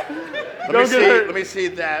 dude. Don't get hurt. Let me see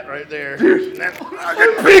that right there. I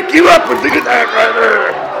can pick you up and do that right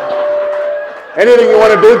there. Anything you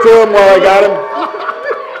want to do to him while I got him?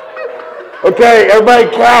 Okay, everybody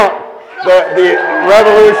count the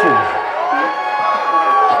revolutions.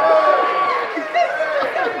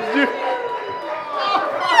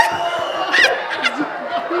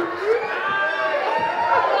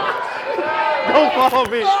 Don't follow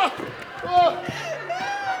me.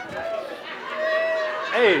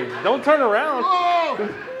 Hey, don't turn around.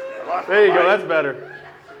 There you go. That's better.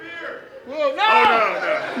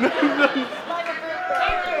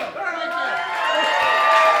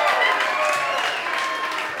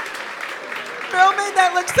 Bill made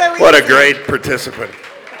that look so easy. What a great participant.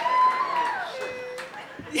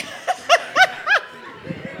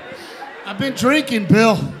 I've been drinking,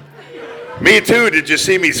 Bill. Me too. Did you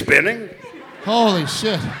see me spinning? Holy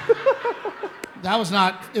shit. That was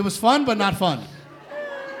not. It was fun, but not fun.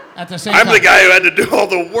 At the same I'm time. the guy who had to do all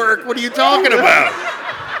the work. What are you talking about?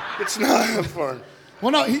 It's not fun.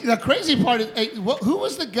 Well, no. The crazy part is, hey, who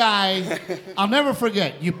was the guy? I'll never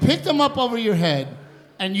forget. You picked him up over your head,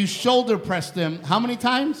 and you shoulder pressed him. How many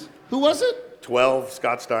times? Who was it? 12,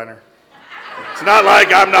 Scott Steiner. It's not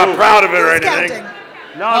like I'm not proud of it or Who's anything. counting?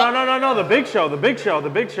 No. The big show. The big show. The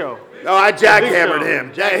big show. No, I jackhammered show.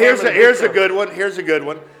 him. Jackhammered Here's the big a show. good one. Here's a good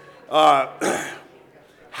one.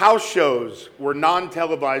 House shows were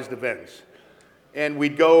non-televised events, and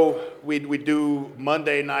we'd do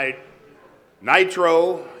Monday night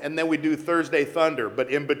Nitro, and then we'd do Thursday Thunder. But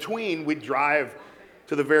in between, we'd drive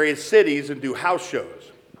to the various cities and do house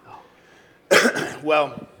shows.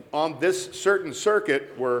 Well, on this certain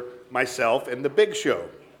circuit were myself and the Big Show,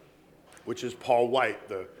 which is Paul White,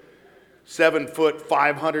 the 7-foot,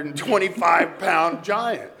 525-pound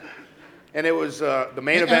giant. And it was, the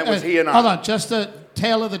main event was he and I. Hold on, just the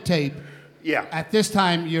tail of the tape. Yeah. At this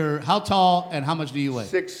time, you're how tall and how much do you weigh?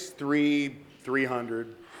 6'3",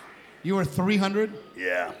 300. You were 300,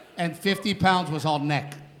 Yeah. and 50 pounds was all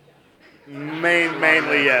neck.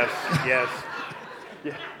 Mainly, yes. Yes.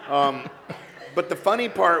 But the funny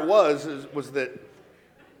part was that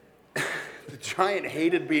the giant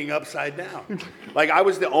hated being upside down. Like, I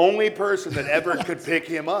was the only person that ever could pick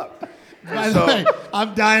him up. By the way,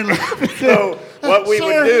 I'm dying laughing. So what we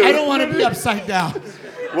Sir, would do, I don't want to be upside down.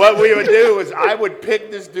 what we would do is I would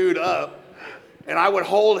pick this dude up and I would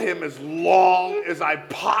hold him as long as I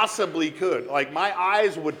possibly could. Like, my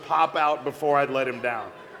eyes would pop out before I'd let him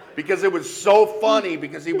down. Because it was so funny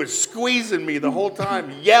because he was squeezing me the whole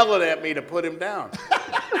time, yelling at me to put him down.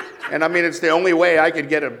 And I mean, it's the only way I could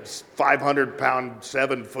get a 500-pound,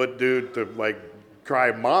 7-foot dude to like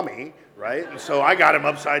cry mommy, right? And so I got him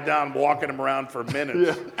upside down, walking him around for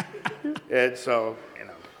minutes. Yeah. And so, you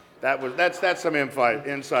know, that's some inside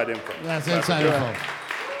info. That's inside info.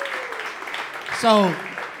 So,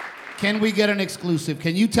 can we get an exclusive?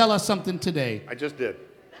 Can you tell us something today? I just did.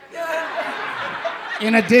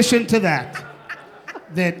 In addition to that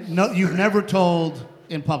you've never told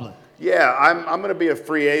in public. Yeah, I'm going to be a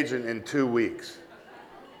free agent in 2 weeks.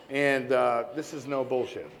 And this is no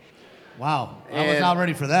bullshit. Wow, I was And not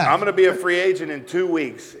ready for that. I'm going to be a free agent in 2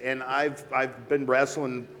 weeks, and I've been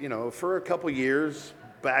wrestling, you know, for a couple years,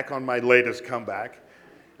 back on my latest comeback.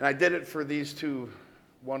 And I did it for these two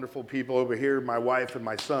wonderful people over here, my wife and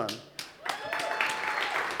my son.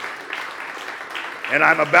 And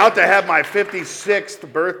I'm about to have my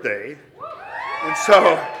 56th birthday. And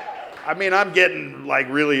so, I mean, I'm getting like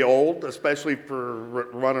really old, especially for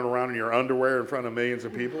running around in your underwear in front of millions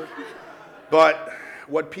of people. But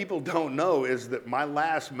what people don't know is that my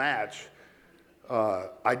last match,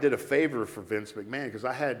 I did a favor for Vince McMahon because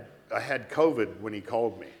I had COVID when he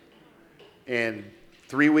called me. And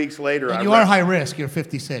 3 weeks later, And you are high risk. You're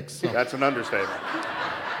 56. So. That's an understatement.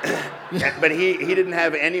 But he didn't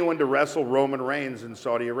have anyone to wrestle Roman Reigns in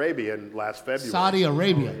Saudi Arabia in last February. Saudi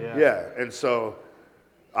Arabia. Yeah, and so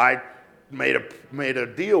I made a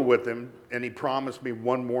deal with him, and he promised me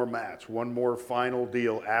one more match, one more final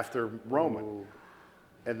deal after Roman. Ooh.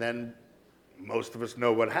 And then most of us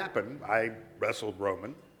know what happened. I wrestled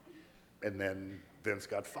Roman, and then Vince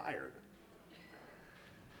got fired.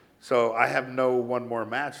 So I have no one more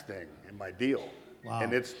match thing in my deal. Wow.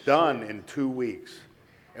 And it's done in 2 weeks.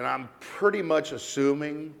 And I'm pretty much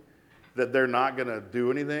assuming that they're not going to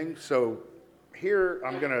do anything. So here,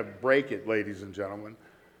 I'm going to break it, ladies and gentlemen.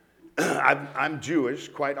 I'm Jewish,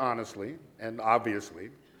 quite honestly, and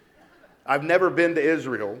obviously. I've never been to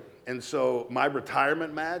Israel, and so my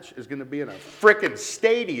retirement match is going to be in a frickin'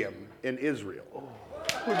 stadium in Israel. Oh.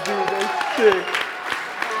 Dude, that's sick.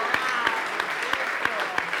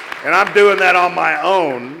 And I'm doing that on my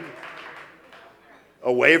own,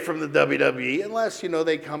 away from the WWE, unless,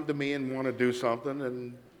 they come to me and want to do something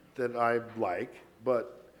and that I like.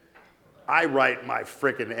 But I write my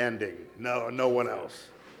frickin' ending. No one else.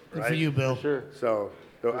 Good right? for you, Bill. Sure. So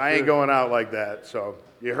I ain't going out like that. So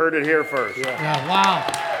you heard it here first. Yeah, wow.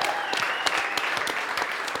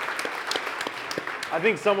 I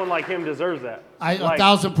think someone like him deserves that.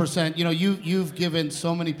 1,000%. You've given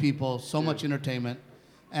so many people so much entertainment,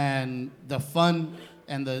 and the fun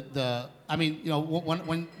and the. I mean,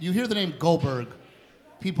 when you hear the name Goldberg,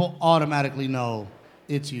 people automatically know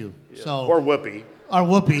it's you. Yeah. So or Whoopi. Or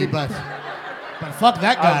Whoopi, but fuck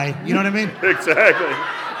that guy. You know what I mean? Exactly.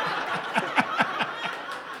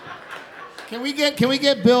 Can we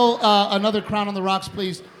get Bill another Crown on the Rocks,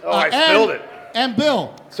 please? Oh, I spilled it. And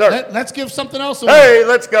Bill, sir, let's give something else away. Hey,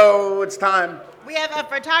 let's go. It's time. We have a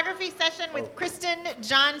photography session with Kristen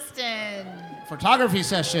Johnston. Photography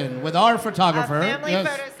session with our photographer. A family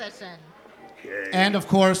photo session. Okay. And of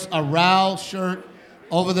course, a RAL shirt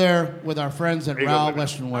over there with our friends at RAL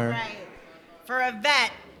Western Wear. Right. For a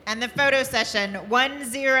vet and the photo session,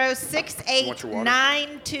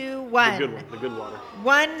 1068921. The good water.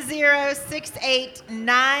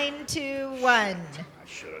 1068921. I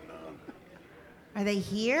should have known. Are they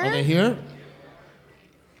here? Are they here?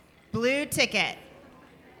 Blue ticket.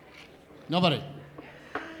 Nobody.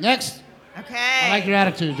 Next. Okay. I like your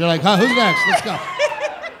attitude. You're like, huh, who's next? Let's go.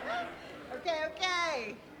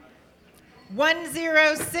 Okay.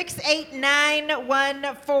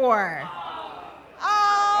 1068914.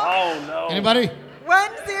 Oh, no. Anybody?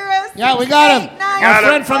 1068914. Yeah, we got him. Our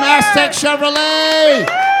friend from Aztec Chevrolet.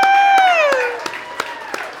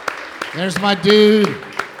 There's my dude.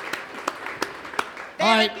 They All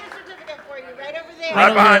have right. a gift certificate for you right over there. Right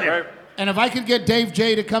Right behind over you. here. And if I could get Dave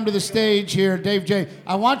J to come to the stage here, Dave J,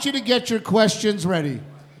 I want you to get your questions ready.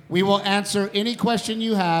 We will answer any question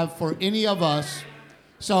you have for any of us.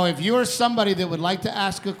 So if you're somebody that would like to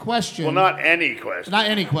ask a question. Well, not any question. Not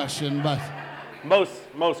any question, but. Most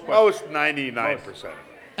questions. Most 99%.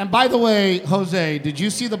 And by the way, Jose, did you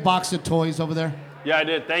see the box of toys over there? Yeah, I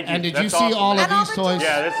did. Thank you. And did That's you see awesome. all of And all these the toys?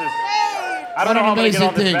 Yeah, this is. I What don't know an how I'm gonna get amazing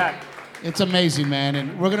all this thing. back. It's amazing, man,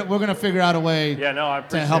 and we're gonna figure out a way Yeah, no, I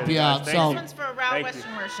appreciate to help it, you guys. out. Thank So, you. This one's for a Ralph Thank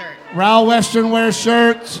Western Wear shirt. RAL Western Wear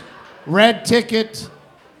shirts, red ticket,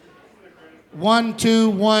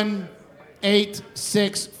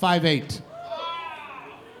 1218658.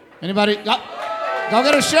 Anybody? Go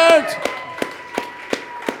get a shirt.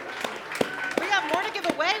 We got more to give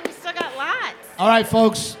away. We still got lots. All right,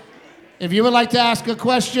 folks. If you would like to ask a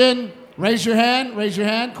question, raise your hand. Raise your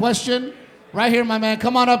hand. Question. Right here, my man.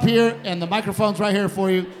 Come on up here, and the microphone's right here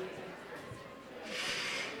for you.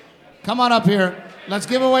 Come on up here. Let's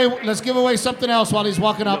give away something else while he's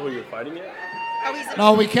walking You know up. who you're fighting yet? Oh, he's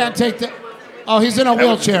No, we can't take the. Oh, he's in a was a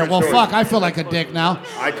wheelchair. true Well, story. fuck. I feel like a dick now.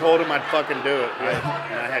 I told him I'd fucking do it.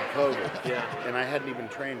 And I had COVID. Yeah. And I hadn't even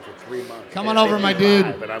trained for 3 months. Come on over, my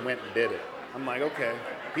dude. But I went and did it. I'm like, okay,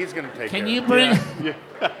 he's going to take Can care you of bring? Yeah.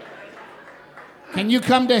 Can you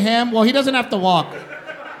come to him? Well, he doesn't have to walk.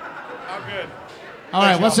 I'm good. All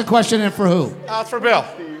right. What's the question and for who? It's for Bill.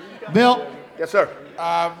 Bill. it. Yes, sir.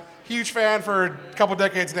 Huge fan for a couple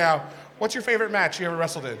decades now. What's your favorite match you ever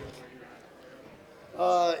wrestled in?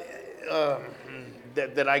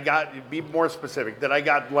 That I got, be more specific, that I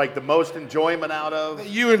got like the most enjoyment out of.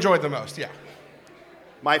 You enjoyed the most, yeah.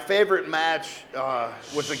 My favorite match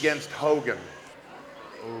was against Hogan,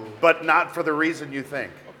 but not for the reason you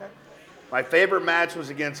think. Okay. My favorite match was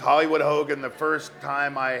against Hollywood Hogan. The first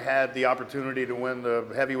time I had the opportunity to win the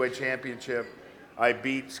heavyweight championship, I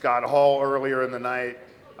beat Scott Hall earlier in the night.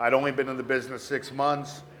 I'd only been in the business 6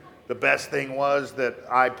 months. The best thing was that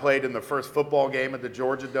I played in the first football game at the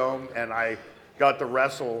Georgia Dome, and I got to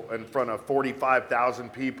wrestle in front of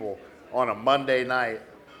 45,000 people on a Monday night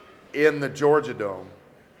in the Georgia Dome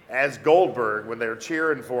as Goldberg when they were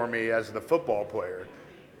cheering for me as the football player.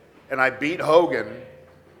 And I beat Hogan,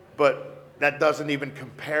 but that doesn't even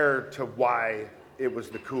compare to why it was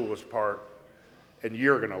the coolest part. And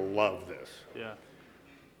you're going to love this. Yeah.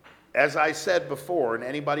 As I said before, and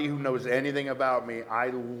anybody who knows anything about me, I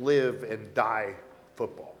live and die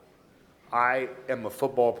football. I am a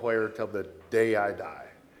football player till the day I die.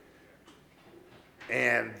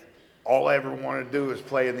 And all I ever wanted to do is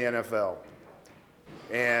play in the NFL.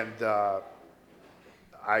 And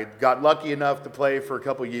I got lucky enough to play for a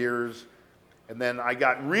couple years. And then I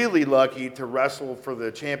got really lucky to wrestle for the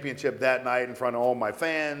championship that night in front of all my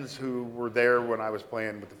fans who were there when I was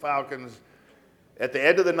playing with the Falcons. At the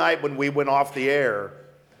end of the night when we went off the air,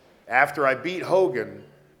 after I beat Hogan,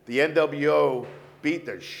 the NWO beat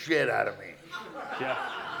the shit out of me. Yeah.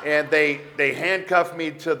 And they handcuffed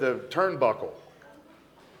me to the turnbuckle.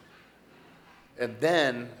 And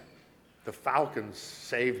then the Falcons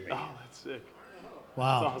saved me. Oh, that's sick.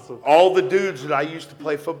 Wow. That's awesome. All the dudes that I used to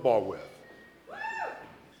play football with,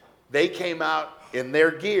 they came out in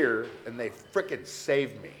their gear and they frickin'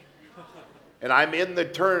 saved me. And I'm in the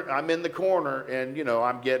corner, and you know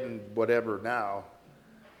I'm getting whatever now.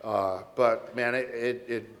 But man,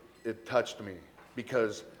 it touched me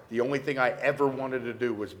because the only thing I ever wanted to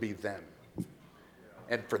do was be them.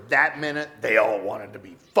 And for that minute, they all wanted to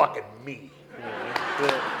be fucking me.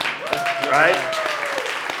 Right?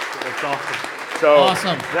 That's awesome. So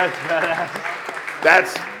Awesome. That's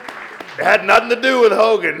badass. It had nothing to do with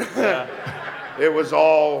Hogan. Yeah. It was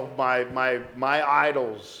all my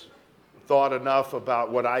idols thought enough about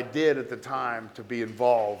what I did at the time to be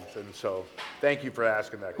involved. And so thank you for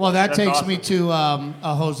asking that question. Well, that That's takes awesome. me to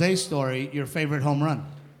a Jose story. Your favorite home run?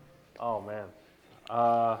 Oh man.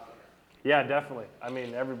 Yeah, definitely. I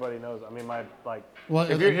mean, everybody knows. I mean, Well,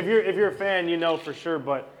 if you're a fan, you know for sure.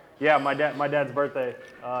 But yeah, my dad's birthday,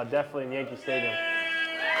 definitely in Yankee Stadium.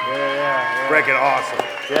 Yeah. Freaking awesome.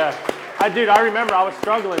 Yeah, I remember I was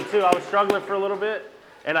struggling too. I was struggling for a little bit,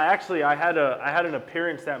 and I had an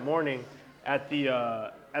appearance that morning at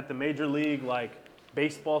the major league like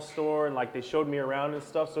baseball store, and like they showed me around and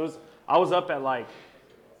stuff. So I was up at like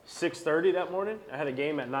 6:30 that morning. I had a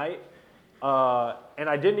game at night, and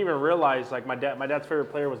I didn't even realize like my dad's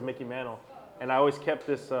favorite player was Mickey Mantle, and I always kept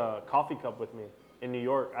this coffee cup with me in New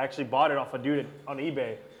York. I actually bought it off a dude on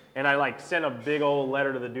eBay, and I like sent a big old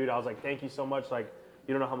letter to the dude. I was like, thank you so much. Like,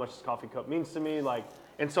 you don't know how much this coffee cup means to me. Like,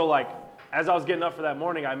 and so like as I was getting up for that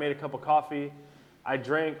morning, I made a cup of coffee. I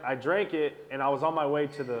drank it, and I was on my way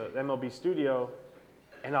to the MLB studio,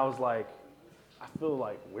 and I was like, I feel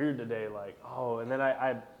like weird today. Like, oh, and then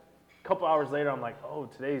a couple hours later, I'm like, oh,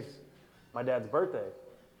 today's my dad's birthday.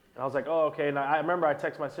 And I was like, oh, okay. And I remember I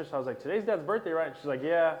texted my sister. I was like, today's dad's birthday, right? And she's like,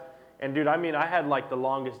 yeah. And dude, I mean, I had like the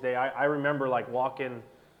longest day. I remember like walking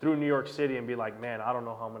through New York City and be like, man, I don't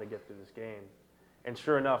know how I'm gonna get through this game. And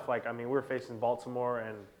sure enough, like, I mean, we were facing Baltimore,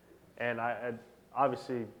 and I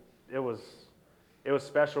obviously it was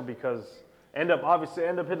special because end up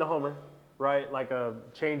hitting the homer, right? Like a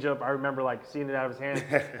changeup. I remember like seeing it out of his hand,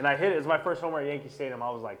 and I hit it. It was my first homer at Yankee Stadium. I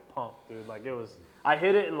was like pumped, dude. Like it was. I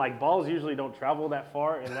hit it, and like balls usually don't travel that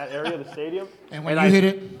far in that area of the stadium. And when you hit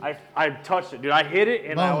it? I touched it, dude. I hit it,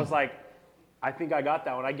 and I Boom. was like, I think I got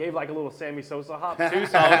that one. I gave like a little Sammy Sosa hop too,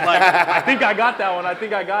 so I was like, I think I got that one. I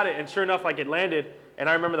think I got it. And sure enough, like it landed. And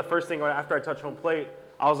I remember the first thing after I touched home plate,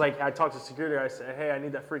 I was like, I talked to security. I said, hey, I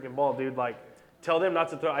need that freaking ball, dude. Like, tell them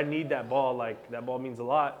not to throw. I need that ball. Like, that ball means a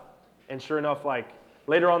lot. And sure enough, like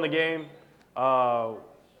later on in the game,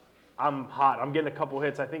 I'm hot. I'm getting a couple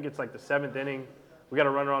hits. I think it's like the 7th inning. We got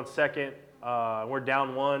a runner on second. We're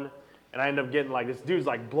down 1. And I end up getting like, this dude's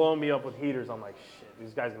like blowing me up with heaters. I'm like, shit,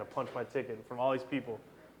 this guy's gonna punch my ticket from all these people.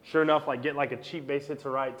 Sure enough, like get like a cheap base hit to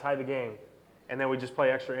right, tie the game. And then we just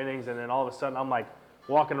play extra innings. And then all of a sudden I'm like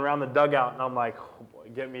walking around the dugout and I'm like, oh boy,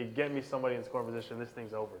 get me somebody in scoring position. This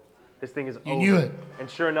thing's over. This thing is over. You knew it. And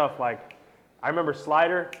sure enough, like I remember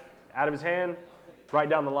slider out of his hand, right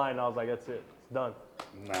down the line. And I was like, that's it, it's done.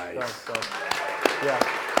 Nice. Done. So,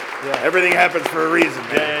 yeah. Everything happens for a reason,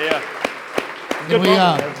 man. Yeah. Good we,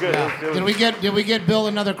 moment. That's good. yeah. It was- Did we get Bill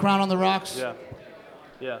another crown on the rocks? Yeah.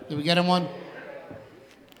 Yeah. Did we get him one?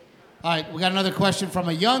 All right, we got another question from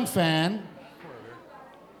a young fan.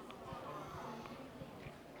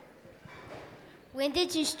 When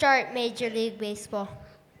did you start Major League Baseball?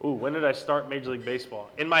 Ooh, when did I start Major League Baseball?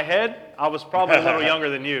 In my head, I was probably a little younger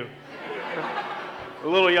than you. A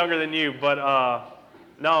little younger than you, but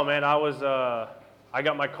no, man, I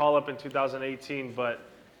got my call up in 2018, but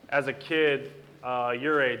as a kid,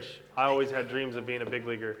 your age, I always had dreams of being a big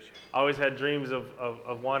leaguer. I always had dreams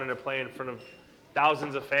of wanting to play in front of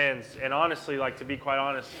thousands of fans. And honestly, like, to be quite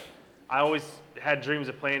honest, I always had dreams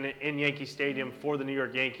of playing in Yankee Stadium for the New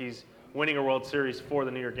York Yankees, winning a World Series for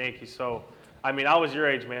the New York Yankees. So, I mean, I was your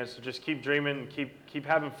age, man, so just keep dreaming and keep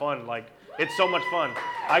having fun. Like, it's so much fun.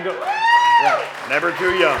 Never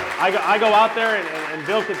too young. I go out there, and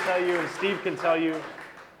Bill can tell you, and Steve can tell you,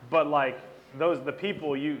 but like the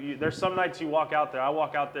people, there's some nights you walk out there. I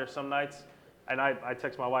walk out there some nights, and I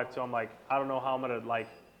text my wife too. I'm like, I don't know how I'm gonna, like,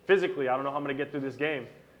 physically, I don't know how I'm gonna get through this game,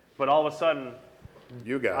 but all of a sudden,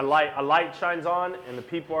 a light shines on, and the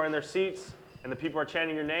people are in their seats, and the people are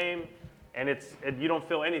chanting your name, and you don't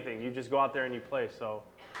feel anything. You just go out there and you play. So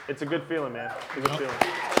it's a good feeling, man. It's a good feeling.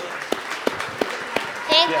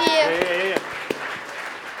 Thank you. Yeah.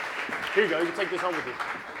 Here you go. You can take this home with you.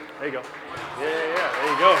 There you go. Yeah.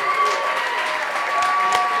 There you go.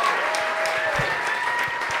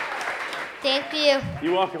 Thank you.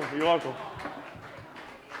 You're welcome. You're welcome.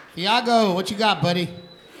 Thiago, what you got, buddy?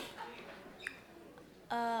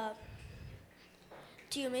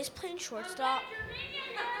 Do you miss playing shortstop?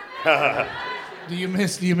 Do you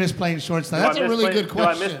miss playing shortstop? That's a really good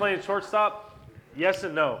question. Do I miss playing shortstop? Yes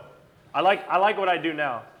and no. I like what I do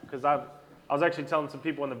now, because I was actually telling some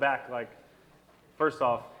people in the back, like, first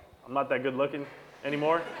off, I'm not that good looking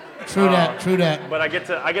anymore. True that. But I get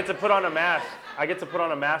to put on a mask. I get to put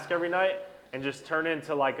on a mask every night and just turn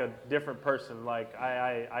into, like, a different person. Like,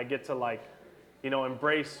 I get to, like,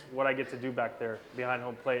 embrace what I get to do back there behind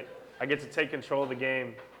home plate. I get to take control of the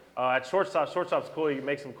game. At shortstop's cool. You can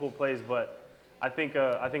make some cool plays, but I think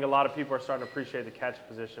a lot of people are starting to appreciate the catch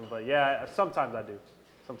position. But yeah, sometimes I do.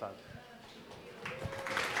 Sometimes.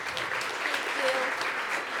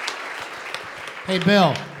 Hey,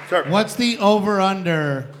 Bill. Sir. What's the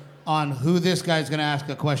over/under on who this guy's going to ask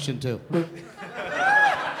a question to?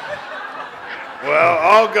 Well,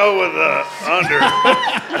 I'll go with the under.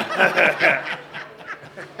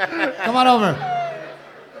 Come on over.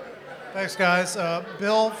 Thanks, guys.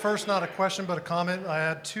 Bill, first, not a question, but a comment. I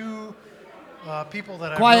had two people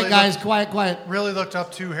that Quiet. really looked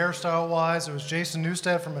up to hairstyle-wise. It was Jason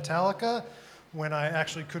Newsted from Metallica when I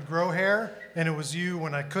actually could grow hair, and it was you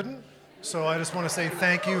when I couldn't. So I just want to say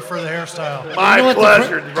thank you for the hairstyle. My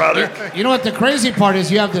pleasure, brother. You know what the crazy part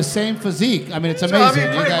is? You have the same physique. I mean, it's amazing.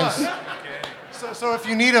 So, you guys. So if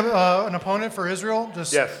you need an opponent for Israel,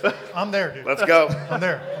 just I'm there, dude. Let's go. I'm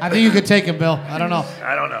there. I think you could take him, Bill. I don't know.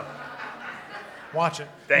 I don't know. Watch it.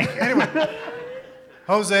 Thank you. Anyway,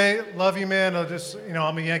 Jose, love you, man.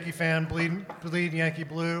 I'm a Yankee fan. Bleed Yankee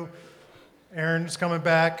blue. Aaron's coming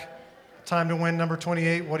back. Time to win number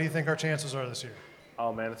 28. What do you think our chances are this year?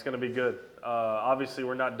 Oh, man, it's going to be good. Obviously,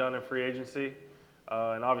 we're not done in free agency.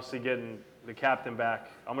 And obviously getting the captain back.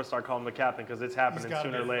 I'm going to start calling him the captain because it's happening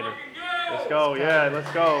sooner or later. Let's go. Yeah,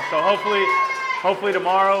 let's go. So hopefully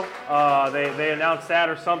tomorrow they announce that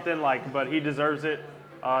or something, but he deserves it.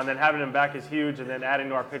 And then having him back is huge. And then adding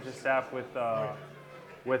to our pitching staff with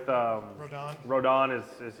Rodon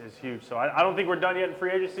is huge. So I don't think we're done yet in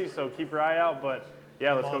free agency, so keep your eye out. But,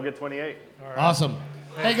 yeah, let's go get 28. Right. Awesome.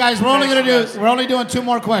 Hey, guys, we're only doing two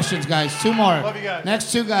more questions, guys. Two more. Love you guys.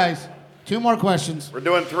 Next two guys. Two more questions. We're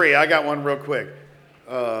doing three. I got one real quick.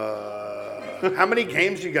 How many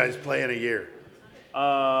games do you guys play in a year?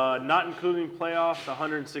 Not including playoffs,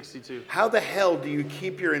 162. How the hell do you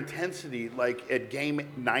keep your intensity at game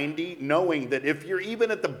 90, knowing that if you're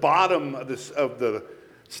even at the bottom of the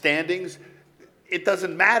standings, it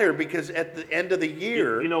doesn't matter because at the end of the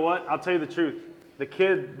year... You know what? I'll tell you the truth. The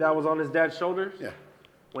kid that was on his dad's shoulders,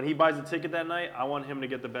 when he buys a ticket that night, I want him to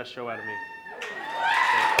get the best show out of me.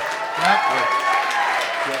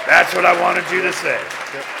 That's what I wanted you to say.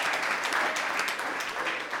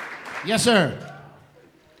 Yes, sir.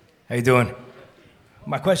 How you doing?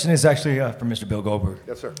 My question is actually for Mr. Bill Goldberg.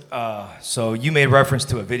 Yes, sir. So you made reference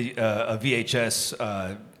to a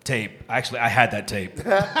VHS tape. Actually, I had that tape,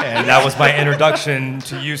 and that was my introduction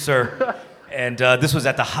to you, sir. And this was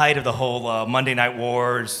at the height of the whole Monday Night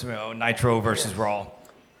Wars, Nitro versus Raw.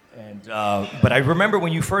 And but I remember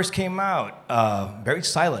when you first came out, very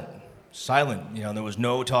silent, silent. You know, there was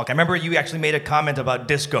no talk. I remember you actually made a comment about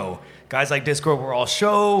disco. Guys like disco were all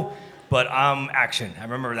show, but I'm action. I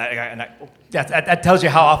remember that. And that tells you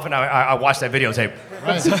how often I watch that videotape.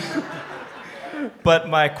 Right. But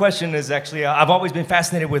my question is actually, I've always been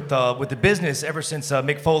fascinated with the business ever since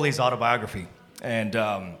Mick Foley's autobiography. And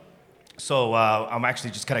so I'm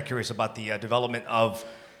actually just kind of curious about the development of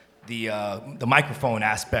the microphone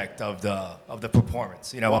aspect of the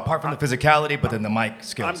performance. You know, apart from the physicality, but then the mic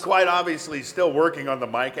skills. I'm quite obviously still working on the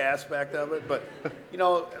mic aspect of it, but you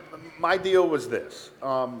know, my deal was this.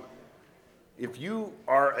 If you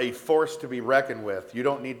are a force to be reckoned with, you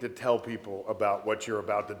don't need to tell people about what you're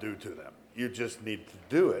about to do to them. You just need to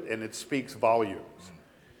do it, and it speaks volumes.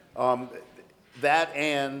 That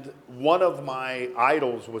and one of my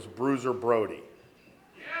idols was Bruiser Brody.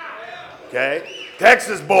 Okay?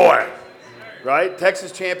 Texas boy, right?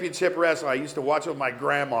 Texas Championship Wrestling. I used to watch it with my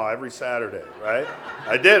grandma every Saturday, right?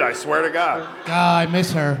 I did, I swear to God. I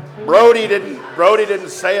miss her. Brody didn't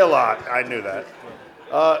say a lot. I knew that.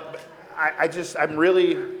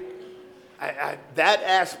 That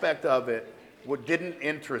aspect of it didn't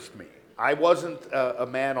interest me. I wasn't a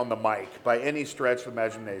man on the mic by any stretch of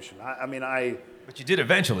imagination. But you did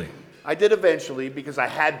eventually. I did eventually because I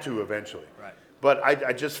had to eventually. Right. But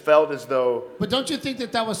I just felt as though. But don't you think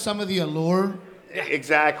that was some of the allure?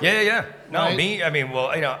 Exactly. Yeah. No, Right? me,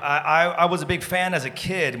 I was a big fan as a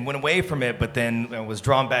kid and went away from it, but then was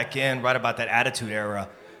drawn back in right about that Attitude Era.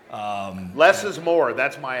 Less is more.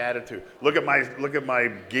 That's my attitude. Look at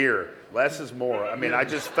my gear. Less is more. I mean, I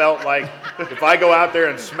just felt like if I go out there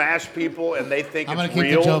and smash people and they think I'm it's gonna keep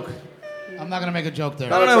real. the joke. I'm not gonna make a joke there.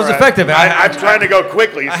 No, it was effective. I'm trying to go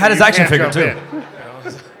quickly. I so had his you action can't figure jump too. in.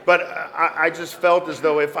 But I just felt as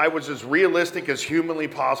though if I was as realistic as humanly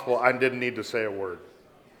possible, I didn't need to say a word.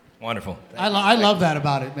 Wonderful. I love that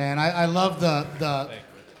about it, man. I love the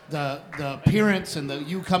appearance and the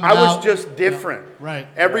you coming I out. was just different. Right.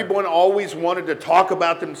 Everyone always wanted to talk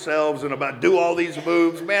about themselves and about do all these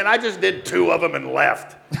moves. Man, I just did 2 of them and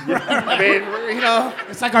left. I mean, you know.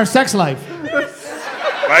 It's like our sex life.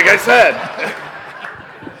 Like I said,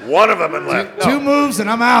 1 of them and left. No. 2 moves and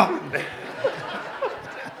I'm out.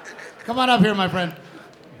 Come on up here, my friend.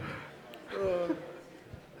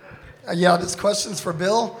 Yeah, this question's for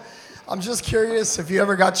Bill. I'm just curious if you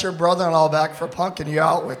ever got your brother-in-law back for punking you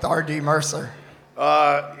out with R.D. Mercer.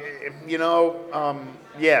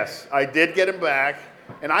 Yes, I did get him back,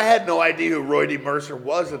 and I had no idea who Roy D. Mercer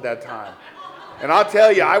was at that time. And I'll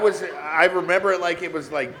tell you, I remember it like it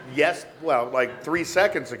was like 3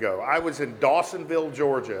 seconds ago. I was in Dawsonville,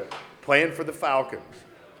 Georgia, playing for the Falcons,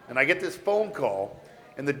 and I get this phone call,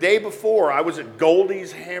 and the day before, I was at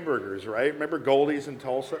Goldie's Hamburgers, right? Remember Goldie's in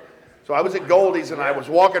Tulsa? So I was at Goldie's, and I was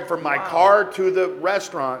walking from my car to the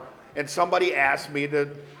restaurant, and somebody asked me to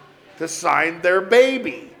sign their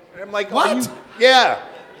baby. And I'm like, what? Yeah,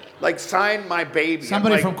 like sign my baby.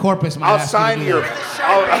 Somebody like, from Corpus might I'll ask you to sign do your.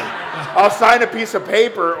 that. I'll sign a piece of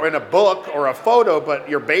paper or in a book or a photo, but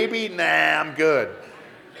your baby, nah, I'm good.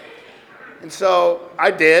 And so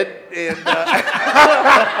I did, and.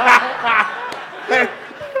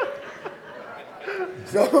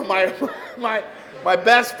 So my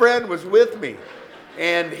best friend was with me,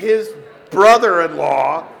 and his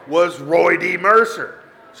brother-in-law was Roy D. Mercer.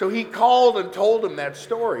 So he called and told him that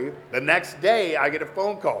story. The next day, I get a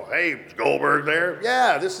phone call. Hey, is Goldberg there?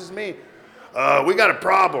 Yeah, this is me. We got a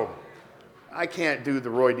problem. I can't do the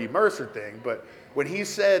Roy D. Mercer thing, but when he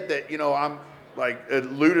said that, I'm like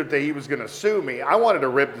alluded that he was going to sue me, I wanted to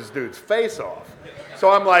rip this dude's face off.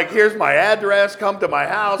 So I'm like, here's my address. Come to my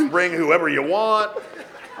house. Bring whoever you want.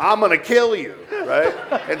 I'm going to kill you, right?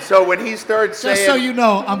 And so when he started saying... Just so you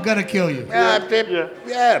know, I'm going to kill you.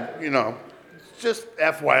 Just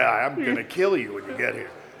FYI, I'm going to kill you when you get here.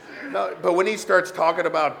 No, but when he starts talking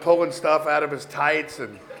about pulling stuff out of his tights,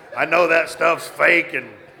 and I know that stuff's fake, and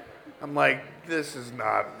I'm like, this isn't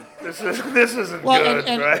good,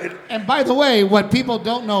 right? And by the way, what people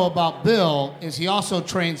don't know about Bill is he also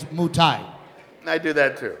trains Muay Thai. I do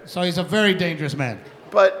that too. So he's a very dangerous man.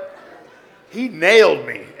 But he nailed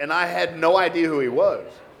me, and I had no idea who he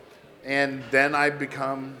was. And then I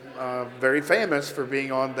become very famous for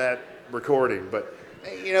being on that recording. But,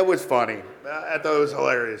 it was funny. I thought it was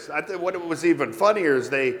hilarious. What was even funnier is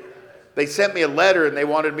they sent me a letter, and they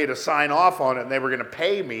wanted me to sign off on it, and they were going to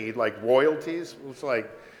pay me, like, royalties. It was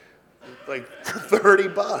like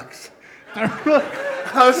 $30.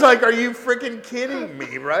 I was like, are you freaking kidding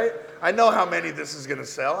me, right? I know how many this is going to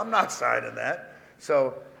sell. I'm not signing that.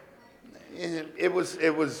 So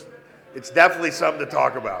it's definitely something to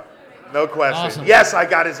talk about. No question. Awesome. Yes, I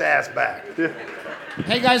got his ass back.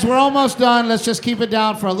 Hey guys, we're almost done. Let's just keep it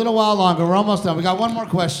down for a little while longer. We're almost done. We got one more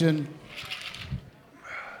question.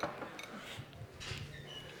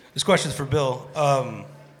 This question's for Bill.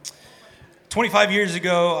 25 years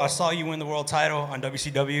ago, I saw you win the world title on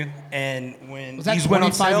WCW, and when Was that these went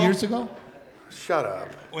on 25 sale, years ago? Shut up.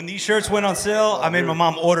 when these shirts went on sale, I made my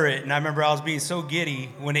mom order it, and I remember I was being so giddy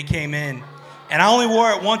when it came in, and I only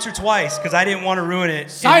wore it once or twice because I didn't want to ruin it.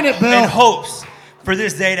 Sign it, Bill. In hopes for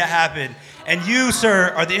this day to happen. And you,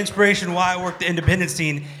 sir, are the inspiration why I work the independent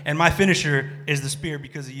scene, and my finisher is the spear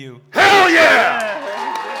because of you. Hell yeah!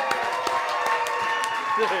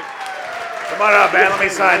 Come on up, man. Let me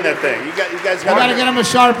sign that thing. You guys got. We gotta get him a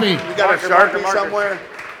Sharpie. You got a Sharpie somewhere?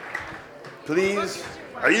 Please.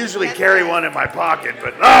 I usually carry one in my pocket,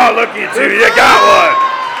 but oh, look at you. You got one.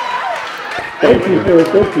 Thank you, sir.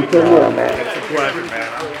 Thank you so much. It's a pleasure, man.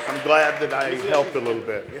 I'm glad that I helped a little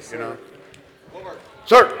bit. You know.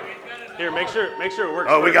 Sir. Here, make sure it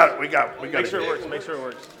works. Oh, we got. Make sure it works. Make sure it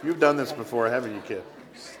works. You've done this before, haven't you, kid?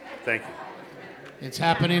 Thank you. It's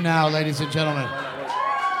happening now, ladies and gentlemen.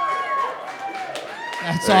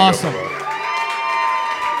 That's There you awesome. go,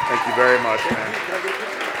 Thank you very much, man.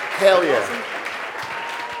 Hell yeah.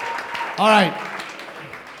 All right.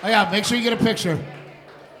 Oh yeah, make sure you get a picture.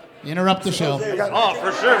 Interrupt the show. Oh,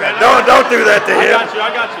 for sure, man. Don't do that to I him.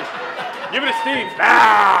 got you. Give it to Steve.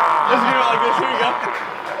 Ah! Let's do it like this. Here you go.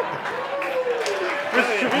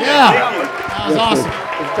 Yeah, that was awesome.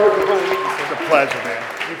 It's a pleasure, man.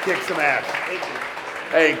 You kicked some ass.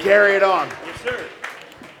 Hey, carry it on. Yes, sir.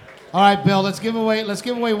 All right, Bill. Let's give away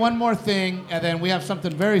one more thing, and then we have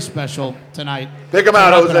something very special tonight. Pick them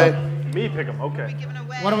out, Wrap it Jose. up. Me pick him. Okay.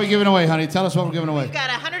 What are we giving away, honey? Tell us what we're giving away. We've got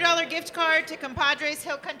a $100 gift card to Compadres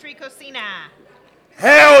Hill Country Cocina.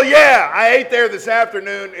 Hell yeah! I ate there this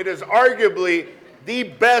afternoon. It is arguably the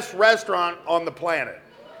best restaurant on the planet.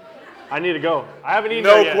 I need to go. I haven't eaten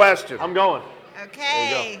No there yet. question. I'm going.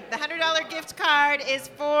 Okay, the $100 gift card is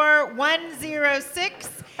for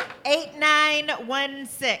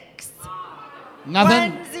 106-8916.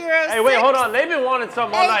 Nothing? 106. Hey, wait, hold on. They've been wanting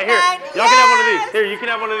something all night. Here, y'all can have one of these. Here, you can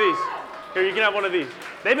have one of these. Here, you can have one of these.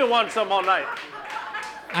 They've been wanting something all night.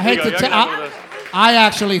 I hate to tell. I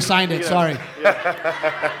actually signed it. Sorry.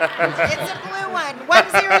 It's a blue one.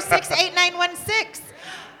 106-8916.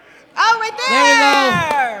 Oh, right there.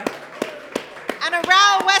 There you go. And a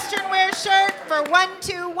Raoul Western Wear shirt for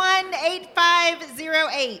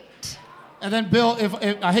 121-8508. And then, Bill, if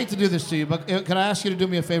I hate to do this to you, but can I ask you to do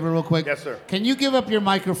me a favor real quick? Yes, sir. Can you give up your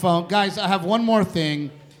microphone? Guys, I have one more thing.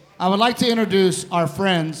 I would like to introduce our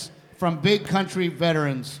friends from Big Country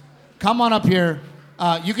Veterans. Come on up here.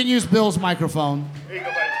 You can use Bill's microphone. Here you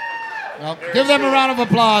go, buddy. Well, give them a round of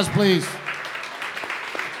applause, please.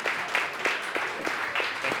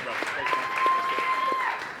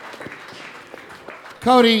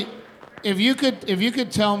 Cody, if you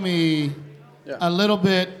could tell me a little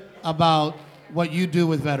bit about what you do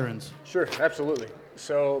with veterans. Sure, absolutely.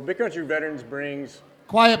 So Big Country Veterans brings...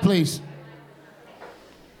 Quiet, please.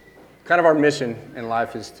 Kind of our mission in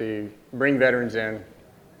life is to bring veterans in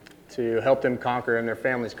to help them conquer and their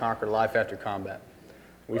families conquer life after combat.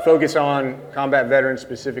 We focus on combat veterans,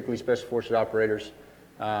 specifically Special Forces operators,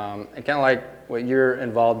 and kind of like what you're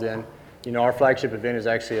involved in. You know, our flagship event is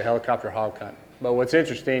actually a helicopter hog hunt. But what's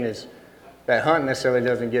interesting is that hunt necessarily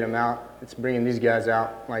doesn't get them out. It's bringing these guys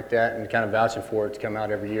out like that and kind of vouching for it to come out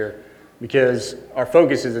every year, because our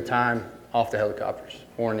focus is the time off the helicopters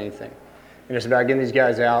more than anything. And it's about getting these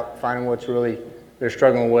guys out, finding what's really they're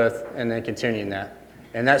struggling with, and then continuing that.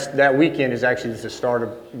 And that weekend is actually just the start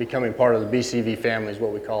of becoming part of the BCV family is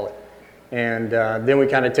what we call it. And then we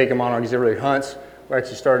kind of take them on auxiliary hunts. We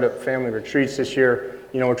actually started up family retreats this year.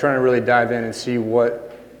 You know, we're trying to really dive in and see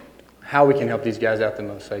how we can help these guys out the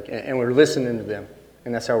most. And we're listening to them.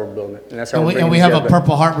 And that's how we're building it. And that's how And we have a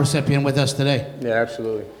Purple Heart recipient with us today. Yeah,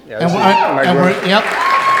 absolutely. Yeah, yep.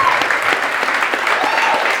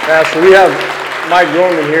 Yeah, so we have Mike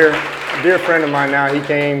Gorman here, a dear friend of mine now. He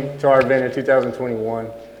came to our event in 2021.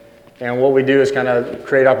 And what we do is kind of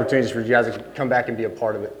create opportunities for you guys to come back and be a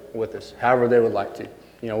part of it with us, however they would like to.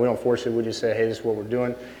 You know, we don't force it. We just say, hey, this is what we're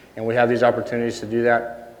doing. And we have these opportunities to do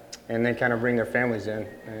that and then kind of bring their families in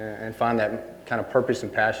and find that kind of purpose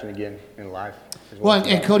and passion again in life. Well,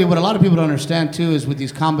 and Cody, what a lot of people don't understand too is with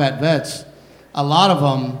these combat vets, a lot of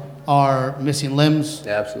them are missing limbs.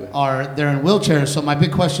 Yeah, absolutely. They're in wheelchairs. So my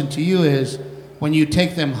big question to you is, when you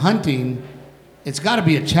take them hunting, it's got to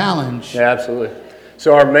be a challenge. Yeah, absolutely.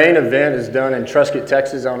 So our main event is done in Truscott,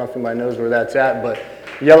 Texas. I don't know if anybody knows where that's at, but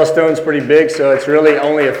Yellowstone's pretty big, so it's really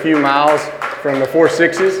only a few miles from the 4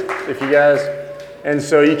 Sixes. If you guys And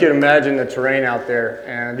so you can imagine the terrain out there.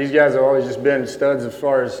 And these guys have always just been studs as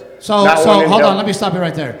far as So hold on, let me stop you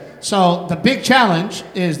right there. So the big challenge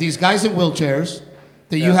is these guys in wheelchairs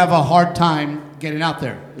that you have a hard time getting out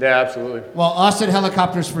there. Yeah, absolutely. Well, us at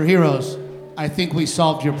Helicopters for Heroes, I think we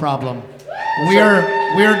solved your problem.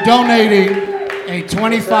 We're donating a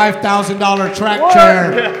 $25,000 track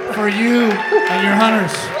chair for you and your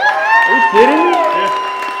hunters. Are you kidding me?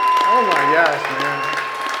 Oh my gosh, man.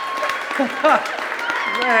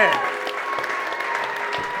 Man.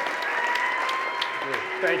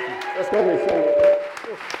 Thank you. That's going to be so much.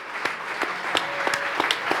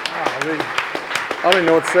 I don't even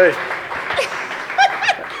know what to say.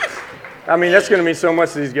 I mean, that's going to mean so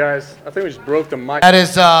much to these guys. I think we just broke the mic.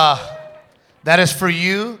 That is for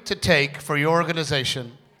you to take for your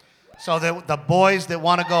organization so that the boys that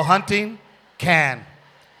want to go hunting can.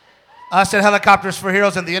 Us at Helicopters for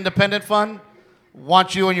Heroes and the Independent Fund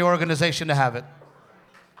want you and your organization to have it.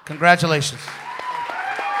 Congratulations.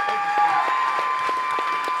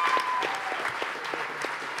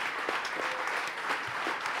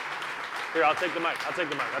 Here, I'll take the mic.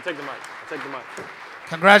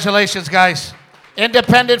 Congratulations, guys.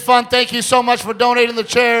 Independent Fund, thank you so much for donating the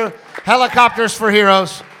chair. Helicopters for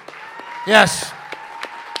Heroes. Yes.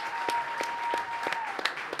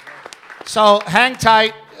 So hang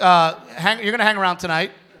tight. You're going to hang around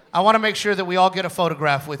tonight. I want to make sure that we all get a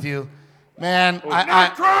photograph with you. Man,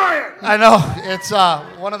 I know. It's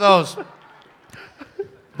one of those.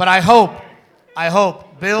 But I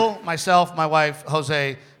hope, Bill, myself, my wife,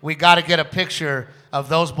 Jose, we got to get a picture of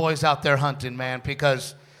those boys out there hunting, man,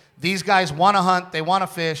 because these guys want to hunt, they want to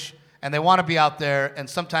fish, and they want to be out there, and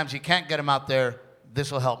sometimes you can't get them out there.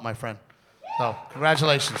 This will help, my friend. So,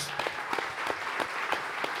 congratulations.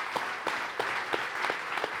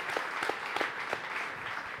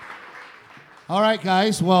 All right,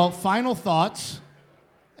 guys. Well, final thoughts,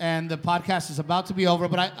 and the podcast is about to be over.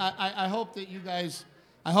 But I hope that you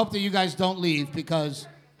guys don't leave, because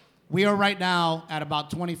we are right now at about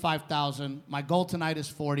 25,000. My goal tonight is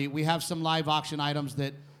 40. We have some live auction items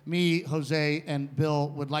that me, Jose, and Bill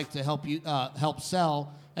would like to help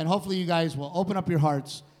sell, and hopefully you guys will open up your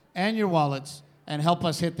hearts and your wallets and help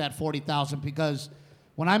us hit that 40,000. Because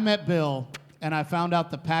when I met Bill and I found out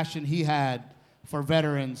the passion he had for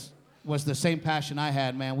veterans was the same passion I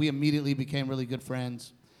had, man, we immediately became really good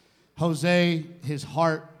friends. Jose, his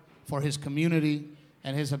heart for his community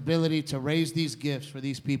and his ability to raise these gifts for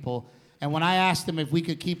these people. And when I asked him if we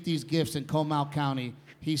could keep these gifts in Comal County,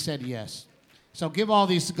 he said yes. So give all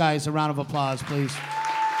these guys a round of applause, please.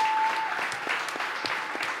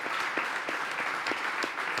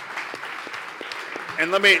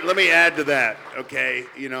 And let me add to that, okay?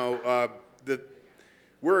 You know,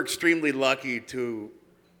 we're extremely lucky to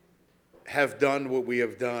have done what we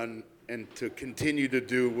have done and to continue to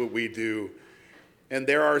do what we do. And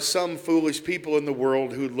there are some foolish people in the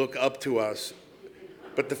world who look up to us.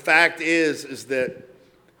 But the fact is that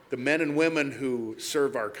the men and women who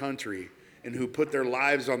serve our country and who put their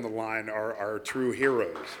lives on the line are our true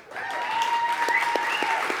heroes.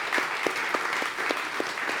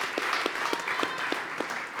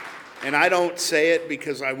 And I don't say it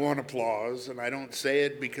because I want applause, and I don't say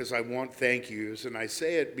it because I want thank yous, and I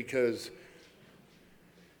say it because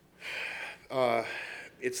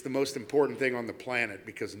it's the most important thing on the planet,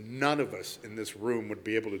 because none of us in this room would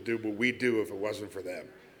be able to do what we do if it wasn't for them.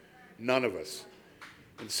 None of us.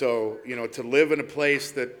 And so, you know, to live in a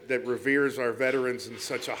place that reveres our veterans in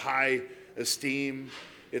such a high esteem,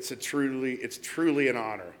 it's truly an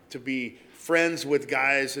honor to be friends with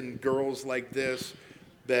guys and girls like this,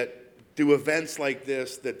 that do events like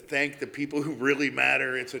this, that thank the people who really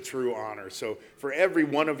matter. It's a true honor. So for every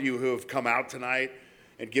one of you who have come out tonight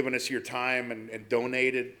and given us your time and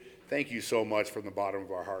donated, thank you so much from the bottom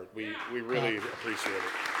of our heart. We really appreciate it.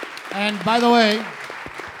 And by the way,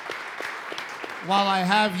 while I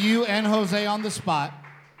have you and Jose on the spot,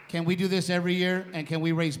 can we do this every year? And can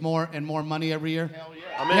we raise more and more money every year? Hell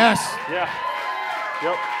yeah. I'm in. Yes. Yeah.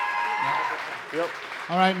 Yep.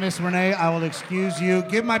 All right, Miss Renee, I will excuse you.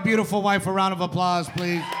 Give my beautiful wife a round of applause,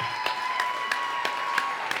 please.